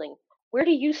world building. Where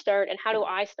do you start, and how do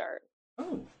I start?"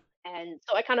 Oh, And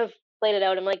so I kind of laid it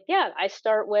out. I'm like, "Yeah, I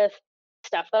start with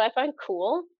stuff that I find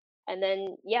cool, and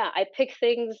then yeah, I pick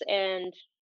things and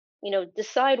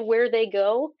decide where they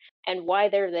go and why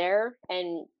they're there,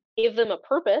 and give them a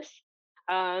purpose."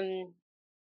 Um,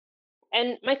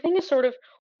 and my thing is sort of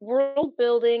world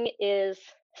building is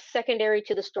secondary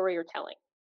to the story you're telling.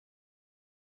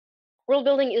 World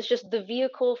building is just the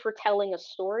vehicle for telling a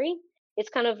story. It's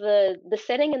kind of the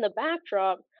setting and the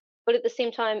backdrop, but at the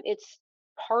same time, it's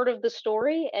part of the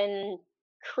story, and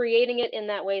creating it in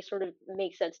that way sort of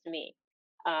makes sense to me.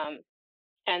 Um,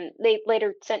 and they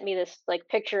later sent me this like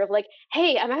picture of like,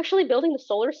 hey, I'm actually building the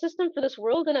solar system for this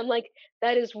world, and I'm like,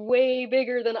 that is way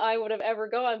bigger than I would have ever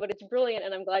gone, but it's brilliant,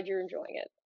 and I'm glad you're enjoying it.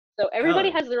 So hell everybody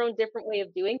yeah. has their own different way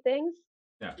of doing things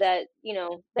Yeah. that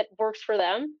works for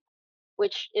them,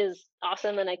 which is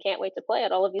awesome, and I can't wait to play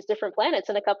at all of these different planets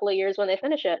in a couple of years when they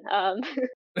finish it.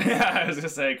 Yeah, I was gonna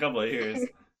say a couple of years.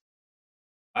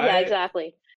 Yeah, I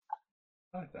exactly.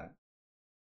 I like that.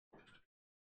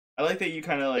 I like that you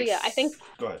kind of So like. yeah, I think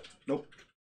Go ahead. Nope.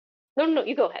 no, no, no,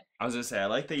 you go ahead. I was gonna say I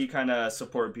like that you kind of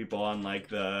support people on like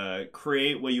the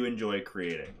create what you enjoy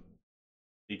creating,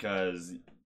 because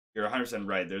you're 100%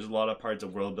 right. There's a lot of parts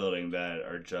of world building that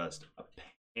are just a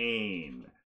pain,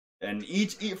 and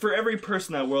for every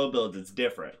person that world builds, it's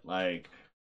different. Like,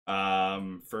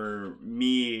 for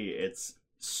me, it's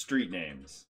street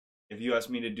names. If you ask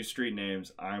me to do street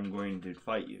names, I'm going to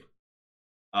fight you.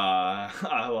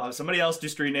 I will have somebody else do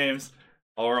street names,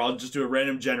 or I'll just do a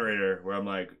random generator where I'm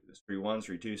like street one,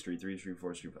 street two, street three, street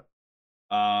four, street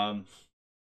five.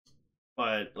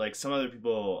 But like some other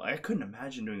people, I couldn't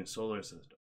imagine doing a solar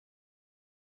system.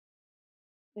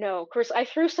 No, Chris, I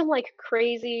threw some like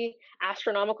crazy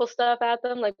astronomical stuff at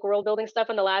them, like world building stuff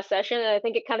in the last session, and I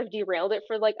think it kind of derailed it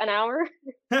for like an hour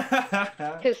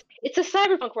because it's a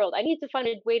cyberpunk world. I need to find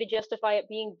a way to justify it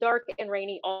being dark and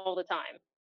rainy all the time.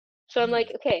 So I'm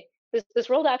like, okay, this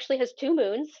world actually has two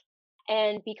moons,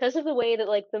 and because of the way that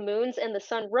like the moons and the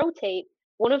sun rotate,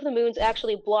 one of the moons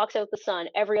actually blocks out the sun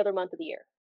every other month of the year.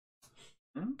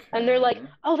 And they're like, Okay.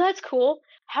 "Oh, that's cool.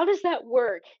 How does that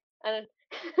work?" And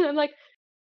I'm like,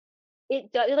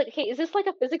 it does. Like, okay, is this like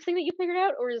a physics thing that you figured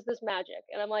out, or is this magic?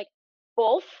 And I'm like,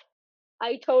 both.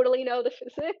 I totally know the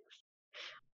physics. Don't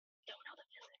know the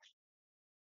physics.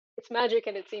 It's magic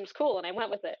and it seems cool, and I went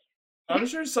with it. I'm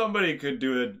sure somebody could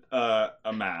do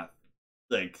a math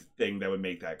like thing that would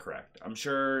make that correct. I'm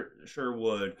sure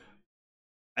would.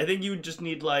 I think you would just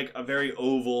need like a very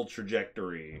oval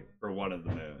trajectory for one of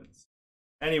the moons.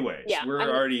 Anyways, Yeah,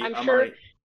 I'm I'm sure. already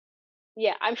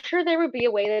Yeah, I'm sure there would be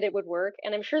a way that it would work,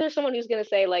 and I'm sure there's someone who's going to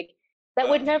say like that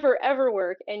would um never ever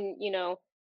work, and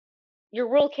your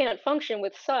world can't function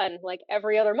with sun like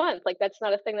every other month. Like that's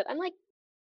not a thing that I'm like.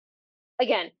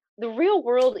 Again, the real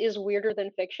world is weirder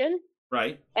than fiction,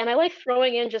 right. and I like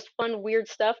throwing in just fun, weird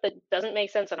stuff that doesn't make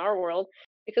sense in our world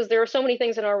because there are so many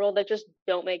things in our world that just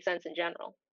don't make sense in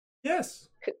general. Yes.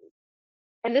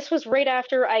 And this was right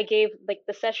after I gave like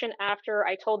the session after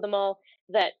I told them all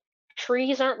that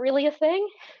trees aren't really a thing.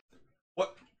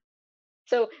 What?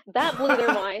 So that blew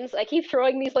their minds. I keep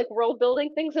throwing these like world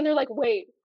building things, and they're like, "Wait."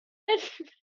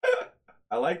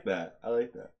 I like that. I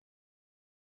like that.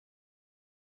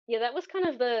 Yeah, that was kind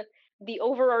of the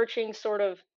overarching sort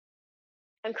of.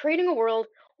 I'm creating a world.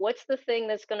 What's the thing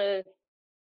that's gonna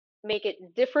make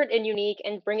it different and unique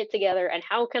and bring it together? And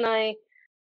how can I?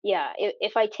 Yeah,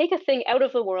 if I take a thing out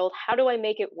of the world, how do I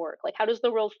make it work? Like, how does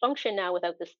the world function now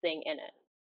without this thing in it?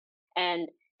 And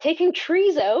taking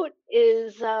trees out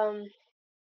is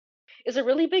a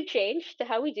really big change to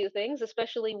how we do things,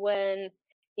 especially when,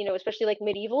 especially like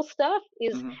medieval stuff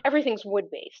is Hmm. everything's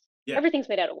wood based. Yeah. Everything's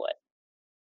made out of wood.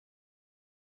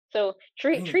 So I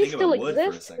didn't even trees think still about wood for a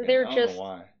exist. second. I don't know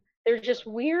why. They're just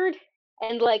weird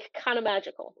and like kind of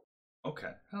magical.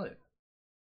 Okay. Hell yeah.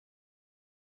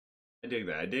 I dig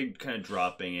that. I dig kind of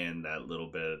dropping in that little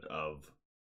bit of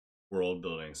world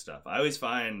building stuff. I always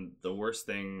find the worst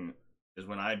thing is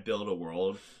when I build a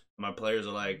world, my players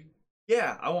are like,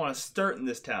 "Yeah, I want to start in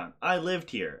this town. I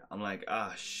lived here." I'm like,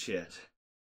 "Ah, shit."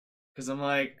 Because I'm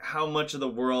like, how much of the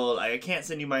world? I can't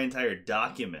send you my entire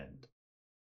document,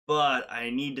 but I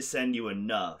need to send you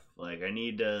enough. Like, I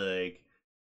need to, like,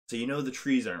 so you know the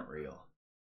trees aren't real.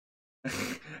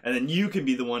 And then you can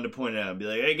be the one to point it out and be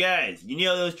like, "Hey guys, you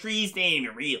know those trees they ain't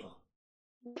even real."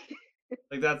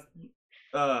 Like that's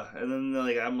and then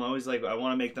like I'm always like I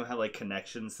want to make them have like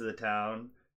connections to the town.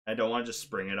 I don't want to just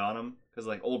spring it on them because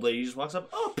like old lady just walks up,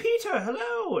 "Oh Peter,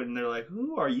 hello," and they're like,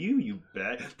 "Who are you? You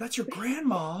bet that's your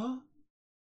grandma."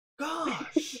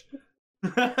 Gosh.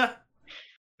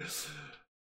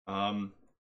 um,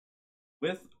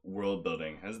 with world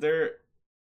building, has there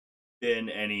been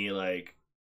any like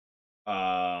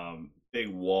big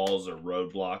walls or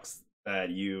roadblocks that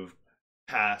you've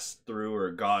passed through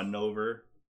or gotten over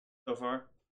so far?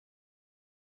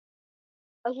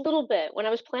 A little bit. When I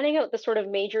was planning out the sort of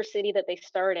major city that they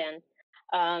start in,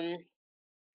 um,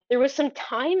 there was some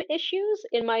time issues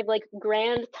in my like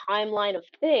grand timeline of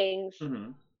things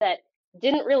Mm-hmm. that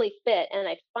didn't really fit, and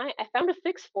I found a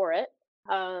fix for it.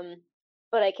 Um,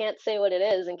 but I can't say what it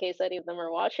is in case any of them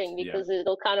are watching Yeah. because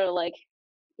it'll kind of like,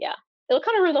 yeah, it'll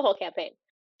kind of ruin the whole campaign.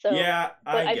 So, Yeah,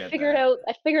 but I get that.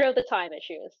 I figured out the time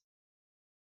issues.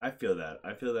 I feel that.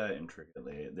 I feel that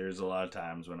intricately. There's a lot of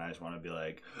times when I just want to be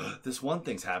like, this one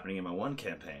thing's happening in my one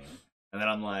campaign. And then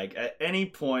I'm like, at any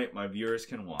point, my viewers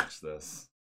can watch this.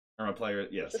 Or my player.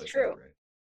 This Yes, is I said that true. right.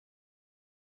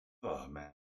 Oh, man.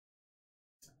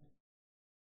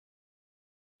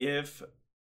 If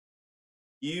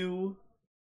you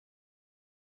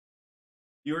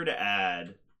you were to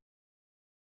add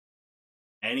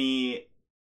any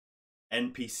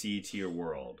NPC to your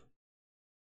world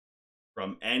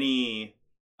from any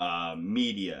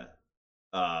media,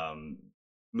 um,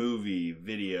 movie,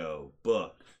 video,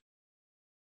 book,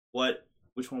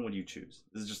 which one would you choose?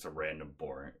 This is just a random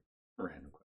question, I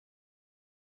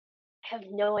have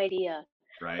no idea.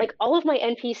 Like right? all of my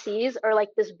NPCs are like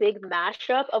this big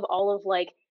mashup of all of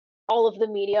the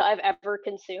media I've ever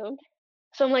consumed.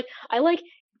 So I'm like, I like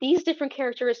these different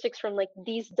characteristics from like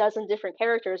these dozen different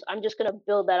characters. I'm just gonna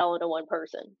build that all into one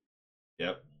person.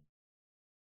 Yep.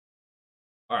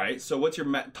 All right. So what's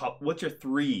your top? What's your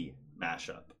three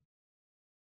mashup?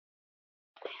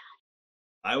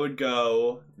 I would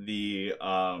go the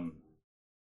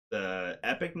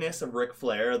epicness of Ric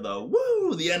Flair,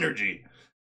 the energy.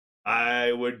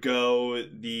 I would go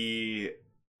I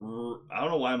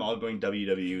don't know why I'm all going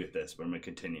WWE with this, but I'm gonna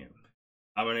continue.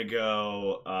 I'm gonna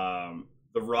go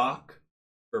The Rock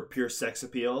for pure sex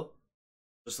appeal,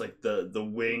 just like the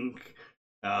wink,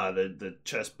 the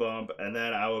chest bump, and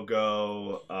then I will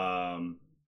go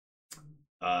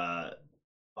uh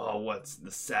what's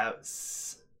the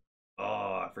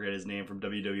I forget his name from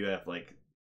WWF, like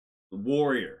the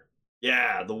Warrior.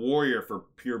 Yeah, the Warrior for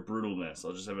pure brutalness.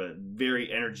 I'll just have a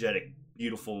very energetic,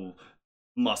 beautiful,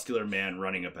 muscular man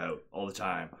running about all the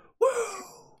time. Woo!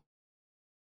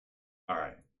 All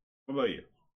right. What about you?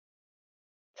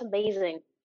 It's amazing.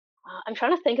 I'm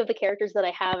trying to think of the characters that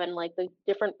I have and like the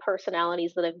different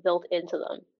personalities that I've built into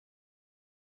them.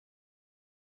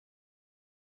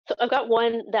 So I've got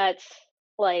one that's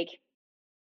like,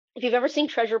 if you've ever seen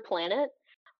Treasure Planet,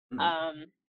 Mhm.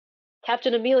 um,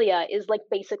 Captain Amelia is like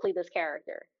basically this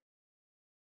character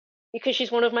because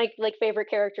she's one of my like favorite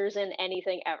characters in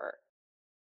anything ever.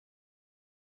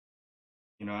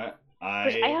 You know what?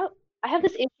 Which I have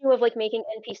this issue of like making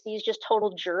NPCs just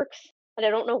total jerks, and I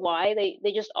don't know why they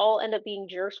just all end up being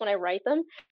jerks when I write them.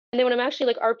 And then when I'm actually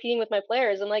like RPing with my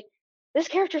players, I'm like, this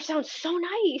character sounds so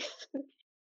nice.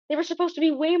 They were supposed to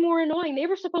be way more annoying. They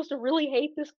were supposed to really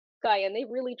hate this guy, and they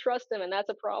really trust him, and that's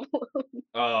a problem.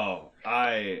 Oh,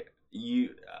 I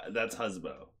you that's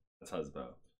Husbo. That's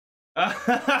Husbo.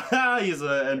 He's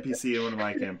an NPC in one of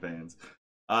my campaigns.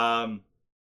 Um,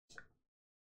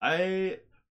 I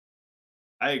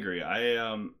I agree.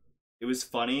 It was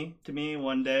funny to me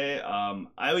one day. I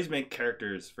always make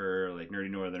characters for like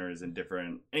nerdy Northerners and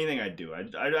different anything I do.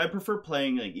 I prefer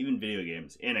playing like even video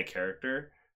games in a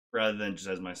character rather than just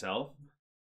as myself.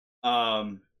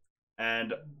 Um,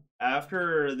 and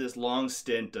after this long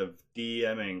stint of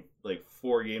DMing like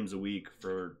 4 games a week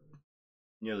for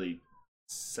nearly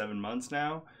 7 months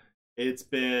now, it's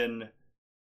been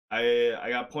I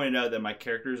got pointed out that my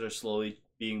characters are slowly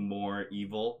being more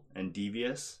evil and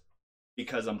devious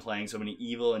because I'm playing so many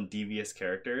evil and devious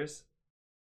characters.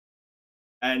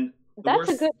 And the That's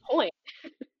a worst, good point.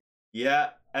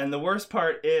 yeah, and the worst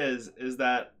part is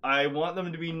that I want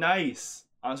them to be nice.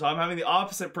 So I'm having the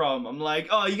opposite problem. I'm like,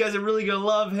 oh, you guys are really gonna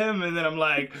love him, and then I'm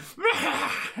like,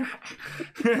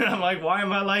 and I'm like, why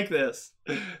am I like this?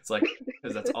 It's like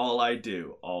because that's all I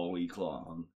do all week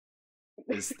long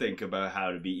is think about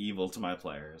how to be evil to my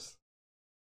players.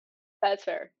 That's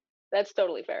fair. That's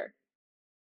totally fair.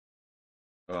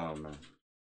 Oh man.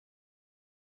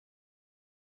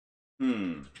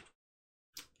 Hmm.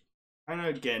 Kind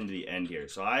of getting to the end here,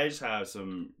 so I just have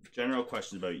some general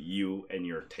questions about you and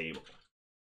your table.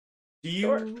 Do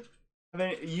Sure. you have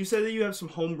any, you said that you have some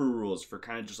homebrew rules for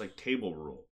kind of just like table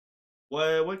rule.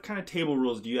 What kind of table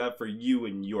rules do you have for you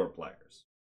and your players?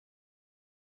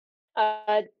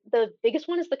 The biggest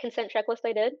one is the consent checklist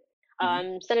I did.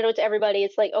 Hmm. Send it out to everybody.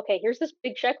 It's like, okay, here's this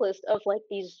big checklist of like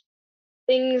these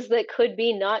things that could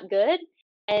be not good,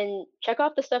 and check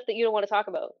off the stuff that you don't want to talk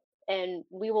about, and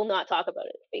we will not talk about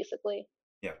it, basically.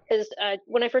 Yeah. Because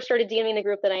when I first started DMing the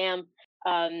group that I am,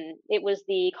 it was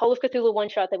the Call of Cthulhu one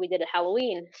shot that we did at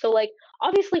Halloween. So like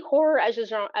obviously horror as a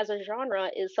genre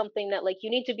is something that like you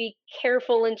need to be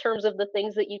careful in terms of the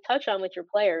things that you touch on with your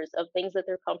players, of things that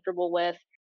they're comfortable with.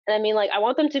 And I mean like I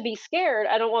want them to be scared.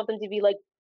 I don't want them to be like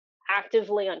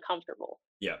actively uncomfortable.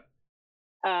 Yeah.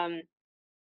 Um,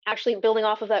 Actually, building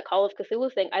off of that Call of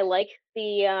Cthulhu thing, I like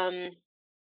the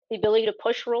ability to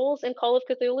push rolls in Call of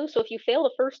Cthulhu. So if you fail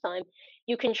the first time,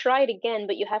 you can try it again,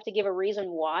 but you have to give a reason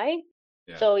why.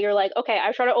 Yeah. So you're like, okay,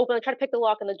 I try to pick the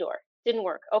lock on the door. Didn't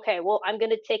work. Okay, well, I'm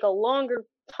gonna take a longer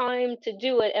time to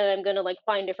do it, and I'm gonna like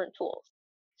find different tools.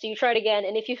 So you try it again,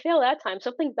 and if you fail that time,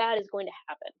 something bad is going to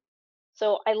happen.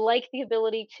 So I like the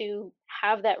ability to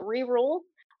have that re-roll,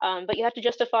 but you have to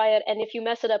justify it. And if you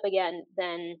mess it up again,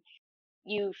 then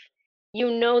you've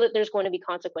you know that there's going to be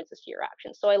consequences to your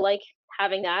actions. So I like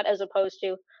having that as opposed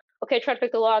to, okay, try to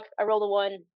pick the lock. I rolled a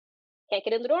one, can't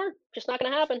get in the door. Just not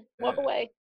going to happen. Walk Yeah.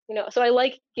 away. So I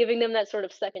like giving them that sort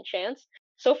of second chance.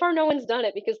 So far, no one's done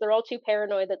it because they're all too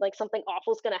paranoid that like something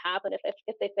awful is going to happen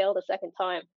if they fail the second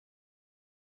time.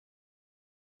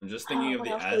 I'm just thinking of What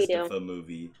the else do we do? Astafa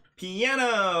movie.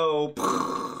 Piano.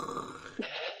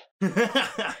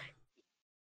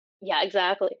 Yeah,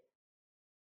 exactly.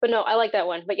 But no, I like that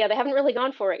one. But yeah, they haven't really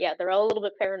gone for it yet. They're all a little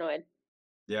bit paranoid.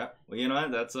 Yeah. Well, you know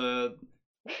what? That's a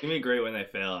It's gonna be great when they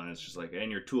fail, and it's just like,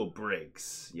 and your tool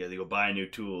breaks. You have to go buy new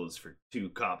tools for 2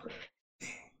 copper.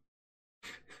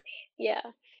 Yeah.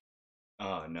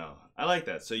 Oh no, I like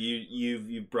that. So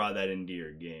you've brought that into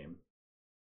your game.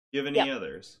 Do you have Yep. any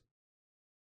others?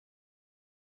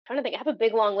 Trying to think. I have a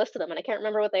big long list of them, and I can't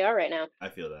remember what they are right now. I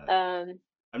feel that. Um,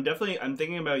 I'm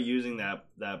thinking about using that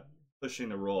pushing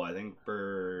the roll. I think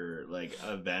for like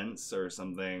events or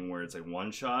something where it's like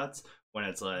one shots when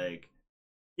it's like,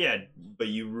 yeah, but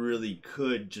you really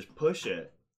could just push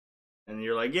it, and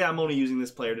you're like, yeah, I'm only using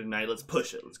this player tonight. Let's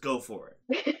push it. Let's go for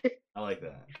it. I like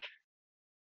that.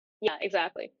 yeah,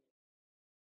 exactly.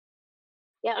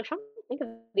 Yeah, I'm trying to think of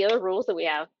the other rules that we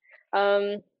have.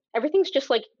 Um, Everything's just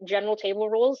like general table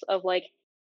rules of like,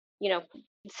 you know,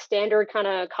 standard kind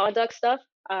of conduct stuff.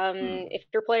 Hmm. If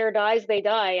your player dies, they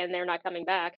die and they're not coming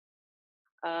back.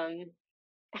 Um,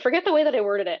 I forget the way that I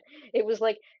worded it. It was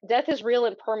like death is real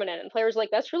and permanent, and players like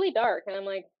that's really dark, and I'm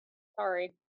like,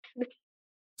 sorry.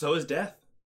 So is death.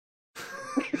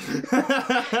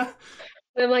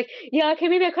 And I'm like, yeah, okay,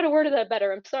 maybe I could have worded that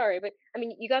better. I'm sorry, but I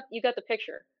mean, you got the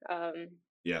picture.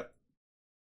 Yeah.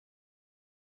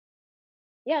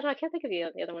 Yeah, no, I can't think of the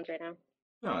other ones right now.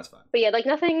 No, that's fine. But yeah, like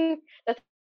nothing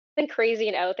crazy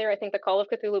and out there. I think the Call of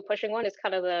Cthulhu pushing one is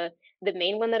kind of the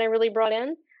main one that I really brought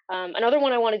in. Another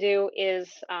one I want to do is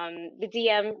the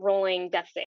DM rolling death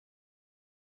save.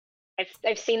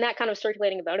 I've seen that kind of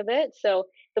circulating about a bit. So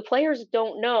the players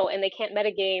don't know and they can't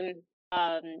metagame.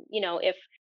 If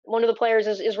one of the players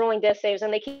is rolling death saves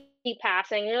and they keep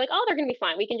passing, and you're like, oh, they're gonna be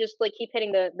fine. We can just like keep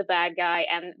hitting the bad guy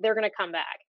and they're gonna come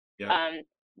back. Yeah. Um,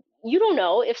 you don't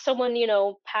know if someone,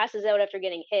 passes out after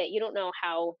getting hit. You don't know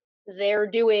how they're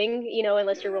doing,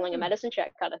 unless you're rolling a Yeah. medicine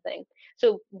check kind of thing.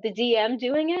 So the DM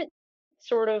doing it,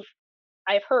 sort of,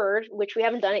 I've heard, which we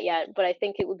haven't done it yet, but I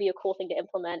think it would be a cool thing to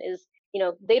implement is,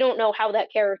 they don't know how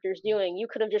that character's doing. You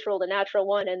could have just rolled a natural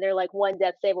one and they're like one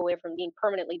death save away from being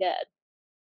permanently dead.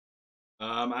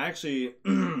 I actually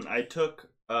I took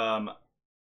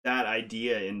that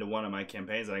idea into one of my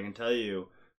campaigns, and I can tell you.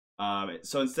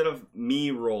 So instead of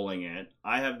me rolling it,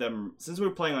 I have them. Since we're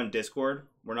playing on Discord,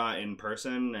 we're not in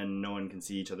person, and no one can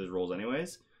see each other's rolls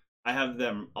anyways. I have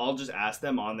them. I'll just ask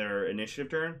them on their initiative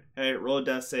turn. Hey, roll a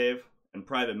death save and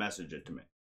private message it to me,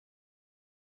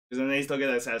 because then they still get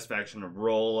that satisfaction of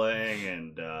rolling,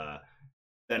 and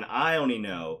then I only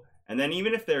know. And then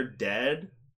even if they're dead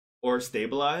or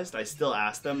stabilized, I still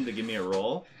ask them to give me a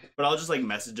roll. But I'll just like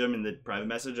message them in the private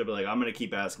message. I'll be like, I'm gonna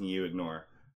keep asking you, ignore.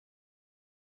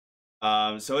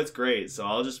 So it's great. So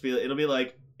I'll just be, it'll be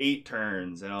like 8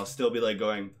 turns, and I'll still be like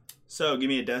going, so give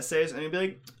me a death save, and he'll be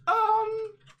like,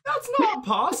 that's not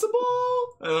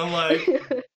possible. And I'm like,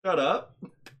 shut up,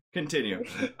 continue.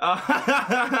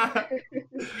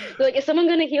 Like, is someone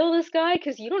gonna heal this guy?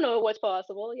 Because you don't know what's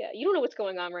possible. Yeah, you don't know what's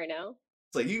going on right now.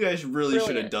 It's like, you guys really should have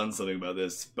Brilliant. done something about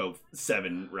this about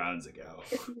 7 rounds ago.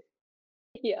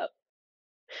 Yeah.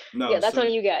 No, Yeah, that's so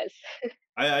on you guys.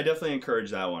 I definitely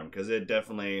encourage that one, because it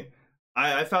definitely,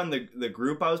 I found the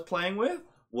group I was playing with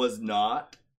was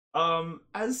not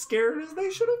as scared as they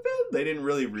should have been. They didn't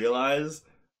really realize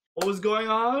what was going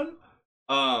on.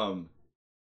 Um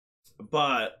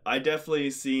but I definitely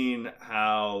seen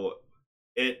how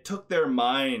it took their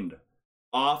mind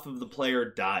off of the player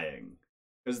dying,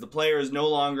 because the player is no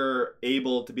longer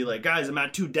able to be like, guys, I'm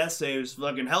at 2 death saves,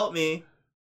 fucking help me.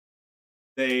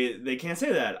 They can't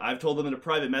say that. I've told them to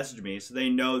private message me, so they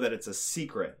know that it's a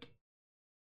secret,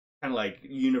 kind of like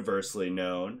universally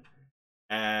known.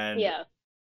 And Yeah.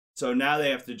 so now they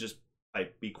have to just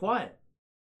like be quiet.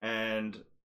 And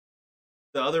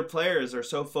the other players are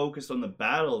so focused on the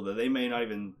battle that they may not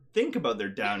even think about their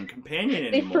down companion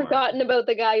They've anymore. forgotten about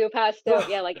the guy who passed out,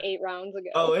 yeah, like 8 rounds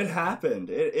Oh, ago. it happened.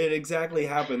 It exactly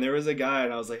happened. There was a guy,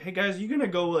 and I was like, "Hey guys, you gonna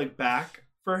go like back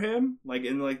for him, like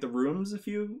in like the rooms a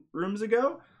few rooms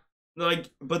ago?" They're like,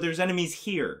 "But there's enemies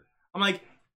here." I'm like,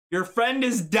 "Your friend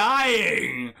is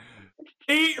dying.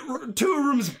 2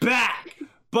 rooms back,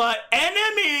 but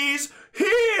enemies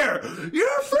here.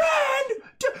 Your friend,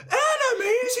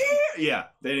 enemies here." Yeah,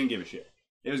 they didn't give a shit.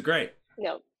 It was great.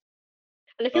 No.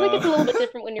 And I feel like it's a little Uh, bit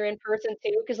different when you're in person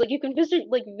too, because like you can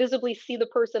visibly see the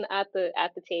person at the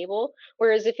table.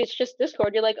 Whereas if it's just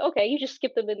Discord, you're like, okay, you just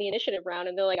skip them in the initiative round,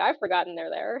 and they're like, I've forgotten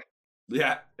they're there.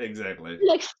 yeah, exactly. You're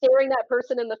like staring that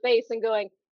person in the face and going,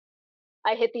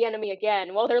 I hit the enemy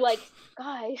again. While they're like,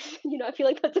 guys, I feel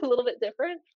like that's a little bit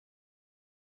different.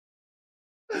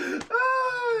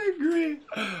 I agree.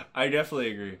 I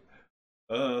definitely agree.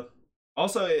 Uh,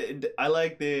 Also, I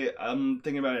like the. I'm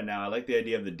thinking about it now. I like the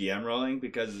idea of the DM rolling,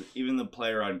 because even the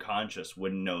player unconscious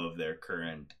wouldn't know of their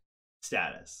current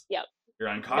status. Yep. You're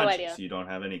No unconscious. idea. You don't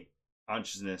have any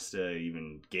consciousness to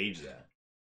even gauge that.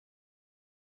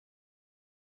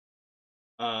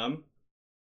 Um,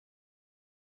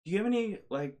 do you have any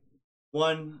like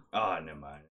one? Oh, never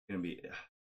mind. It's gonna be.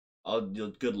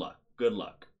 Good luck. Good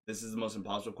luck. This is the most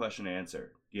impossible question to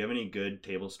answer. Do you have any good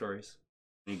table stories?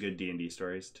 Any good D&D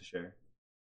stories to share?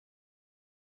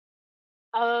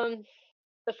 Um,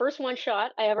 the first one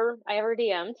shot I ever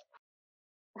DM'd.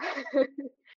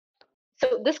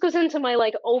 So this goes into my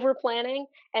like over planning,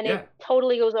 and it Yeah.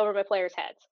 totally goes over my players'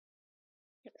 heads.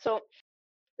 So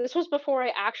this was before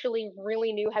I actually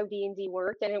really knew how D&D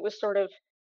worked, and it was sort of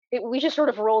we just sort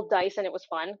of rolled dice and it was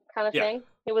fun kind of Yeah. thing.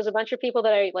 It was a bunch of people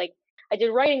that I did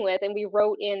writing with, and we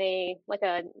wrote in a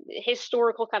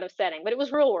historical kind of setting, but it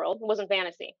was real world, it wasn't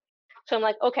fantasy. So I'm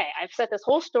like, okay, I've set this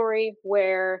whole story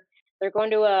where they're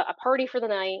going to a party for the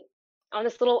night on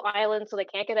this little island, so they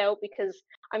can't get out because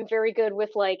I'm very good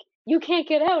with like, you can't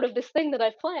get out of this thing that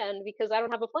I've planned because I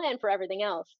don't have a plan for everything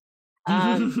else.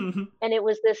 Um, and it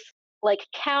was this like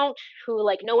count who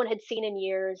like no one had seen in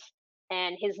years,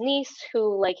 and his niece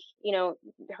who like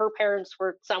her parents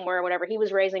were somewhere or whatever, he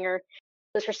was raising her.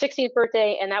 It was her 16th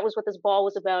birthday, and that was what this ball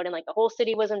was about, and like the whole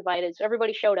city was invited, so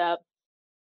everybody showed up.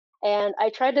 And I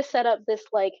tried to set up this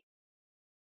like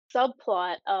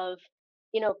subplot of,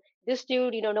 you know this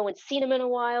dude, no one's seen him in a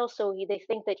while, so they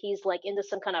think that he's like into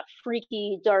some kind of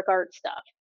freaky dark art stuff.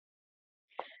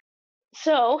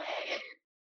 So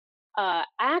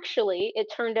actually, it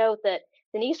turned out that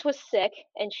Denise was sick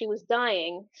and she was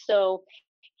dying. So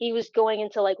he was going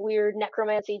into like weird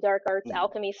necromancy, dark arts, Ooh.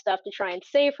 alchemy stuff to try and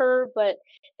save her, but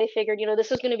they figured,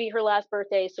 this is going to be her last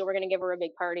birthday, so we're going to give her a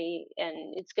big party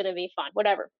and it's going to be fun,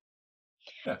 whatever.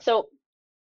 Yeah. So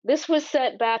this was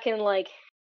set back in like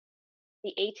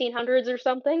the 1800s or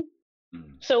something.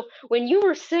 Mm. So when you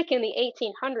were sick in the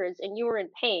 1800s and you were in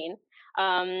pain,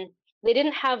 they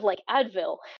didn't have like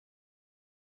Advil.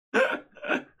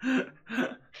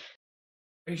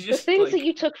 The things that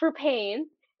you took for pain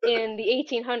in the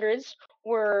 1800s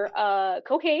were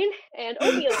cocaine and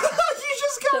opium. You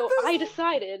just got So this. I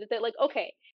decided that, like,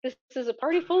 okay, this is a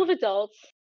party full of adults,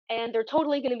 and they're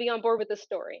totally going to be on board with this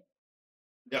story.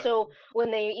 Yeah. So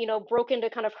when they, broke into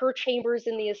kind of her chambers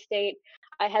in the estate,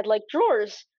 I had like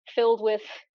drawers filled with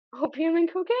opium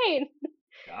and cocaine,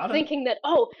 Got it. thinking that,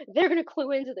 oh, they're going to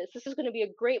clue into this. This is going to be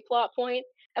a great plot point.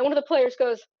 And one of the players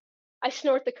goes, I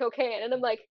snort the cocaine. And I'm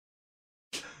like,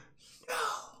 No.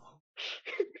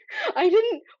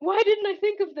 why didn't I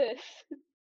think of this?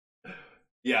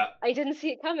 Yeah. I didn't see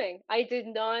it coming. I did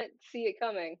not see it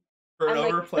coming. For an I'm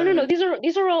like, overplayed. no,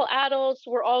 these are all adults.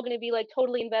 We're all going to be like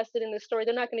totally invested in this story.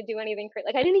 They're not going to do anything crazy.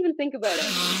 Like, I didn't even think about it.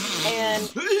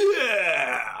 And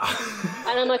Yeah.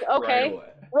 and I'm like, Right okay, away.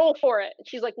 roll for it. And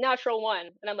she's like, natural one.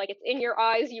 And I'm like, it's in your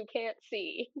eyes, you can't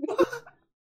see.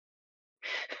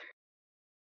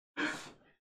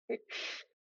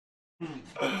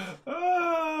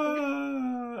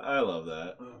 I love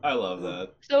that. I love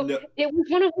that. So No, it was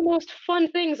one of the most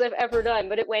fun things I've ever done,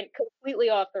 but it went completely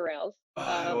off the rails.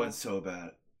 it went so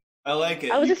bad. I like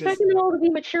it. I was because- expecting them all to be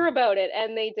mature about it,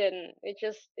 and they didn't. It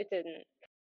didn't.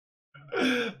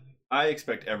 I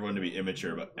expect everyone to be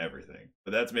immature about everything,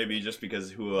 but that's maybe just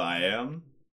because who I am.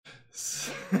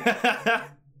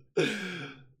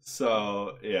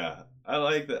 So yeah, I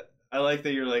like that. I like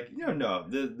that you're like, no,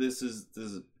 this is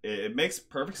it makes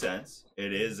perfect sense.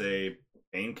 It is a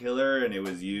painkiller, and it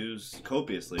was used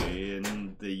copiously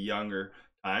in the younger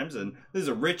times. And this is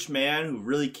a rich man who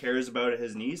really cares about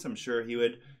his niece. I'm sure he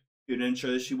would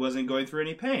ensure that she wasn't going through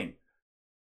any pain.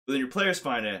 But then your players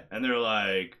find it, and they're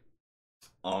like,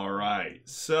 all right,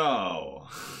 so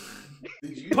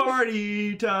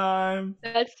party time.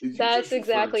 That's Did you that's just refer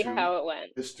exactly to how it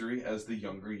went. history as the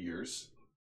younger years?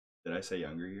 Did I say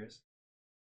younger years?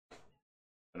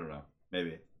 I don't know.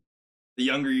 Maybe. The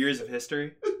younger years of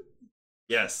history?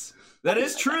 Yes. That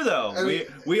is true, though. I mean,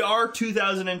 we are From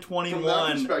that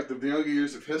 2021. perspective, the younger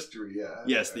years of history, yeah.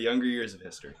 Yes, the younger years of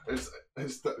history. It's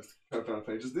kind of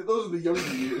funny. Those are the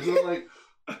younger years. And I'm like,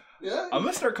 yeah. I'm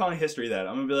going to start calling history that.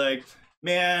 I'm going to be like,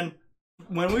 man,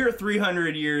 when we were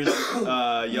 300 years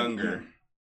younger,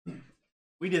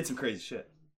 we did some crazy shit.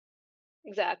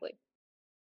 Exactly.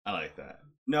 I like that.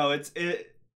 No,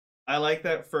 I like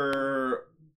that for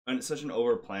such an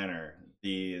over planner.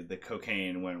 The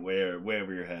cocaine went way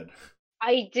over your head.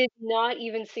 I did not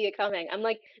even see it coming. I'm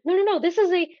like, no. This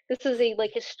is a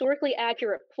like historically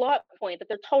accurate plot point that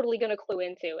they're totally going to clue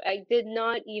into. I did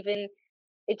not even.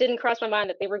 It didn't cross my mind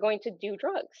that they were going to do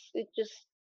drugs. It just,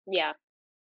 yeah.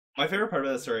 My favorite part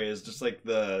of that story is just like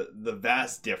the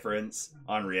vast difference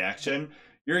on reaction.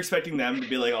 You're expecting them to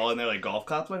be like all in their like golf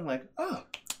clap playing, like, oh,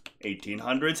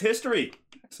 1800s history.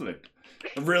 Excellent.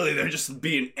 Really, they're just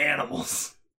being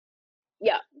animals.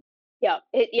 Yeah.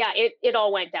 It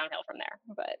all went downhill from there,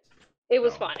 but it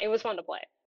was Oh. fun. It was fun to play.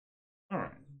 All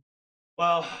right.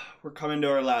 Well, we're coming to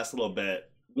our last little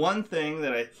bit. One thing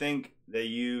that I think that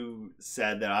you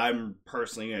said that I'm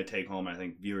personally going to take home, I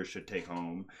think viewers should take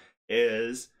home,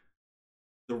 is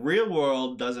the real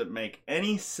world doesn't make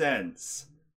any sense.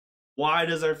 Why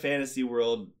does our fantasy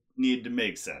world need to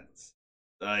make sense?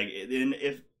 Like,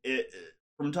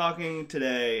 from talking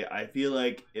today, I feel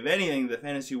like, if anything, the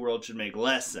fantasy world should make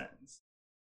less sense.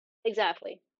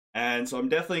 Exactly. And so I'm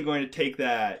definitely going to take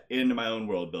that into my own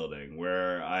world building,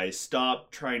 where I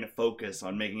stop trying to focus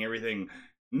on making everything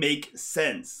make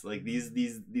sense. Like,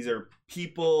 these are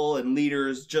people and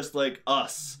leaders just like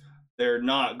us. They're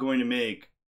not going to make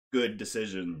good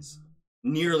decisions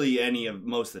nearly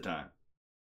most of the time.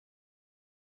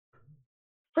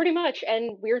 Pretty much,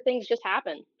 and weird things just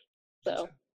happen. So,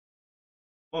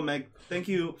 Well, Meg, thank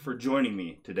you for joining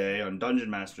me today on Dungeon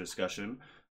Master Discussion.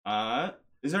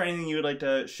 Is there anything you would like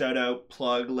to shout out,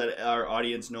 plug, let our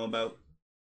audience know about?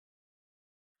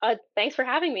 thanks for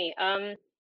having me.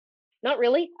 Not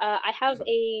really. I have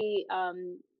a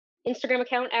Instagram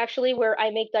account actually where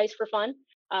I make dice for fun.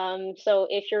 So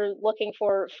if you're looking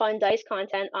for fun dice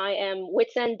content, I am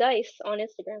Wits End Dice on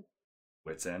Instagram.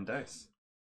 Wits End Dice.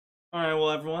 All right, well,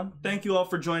 everyone, thank you all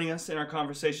for joining us in our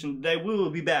conversation today. We will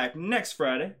be back next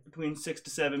Friday between 6 to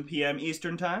 7 p.m.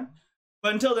 Eastern Time.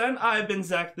 But until then, I've been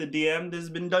Zach the DM. This has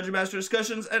been Dungeon Master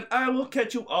Discussions, and I will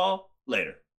catch you all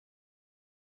later.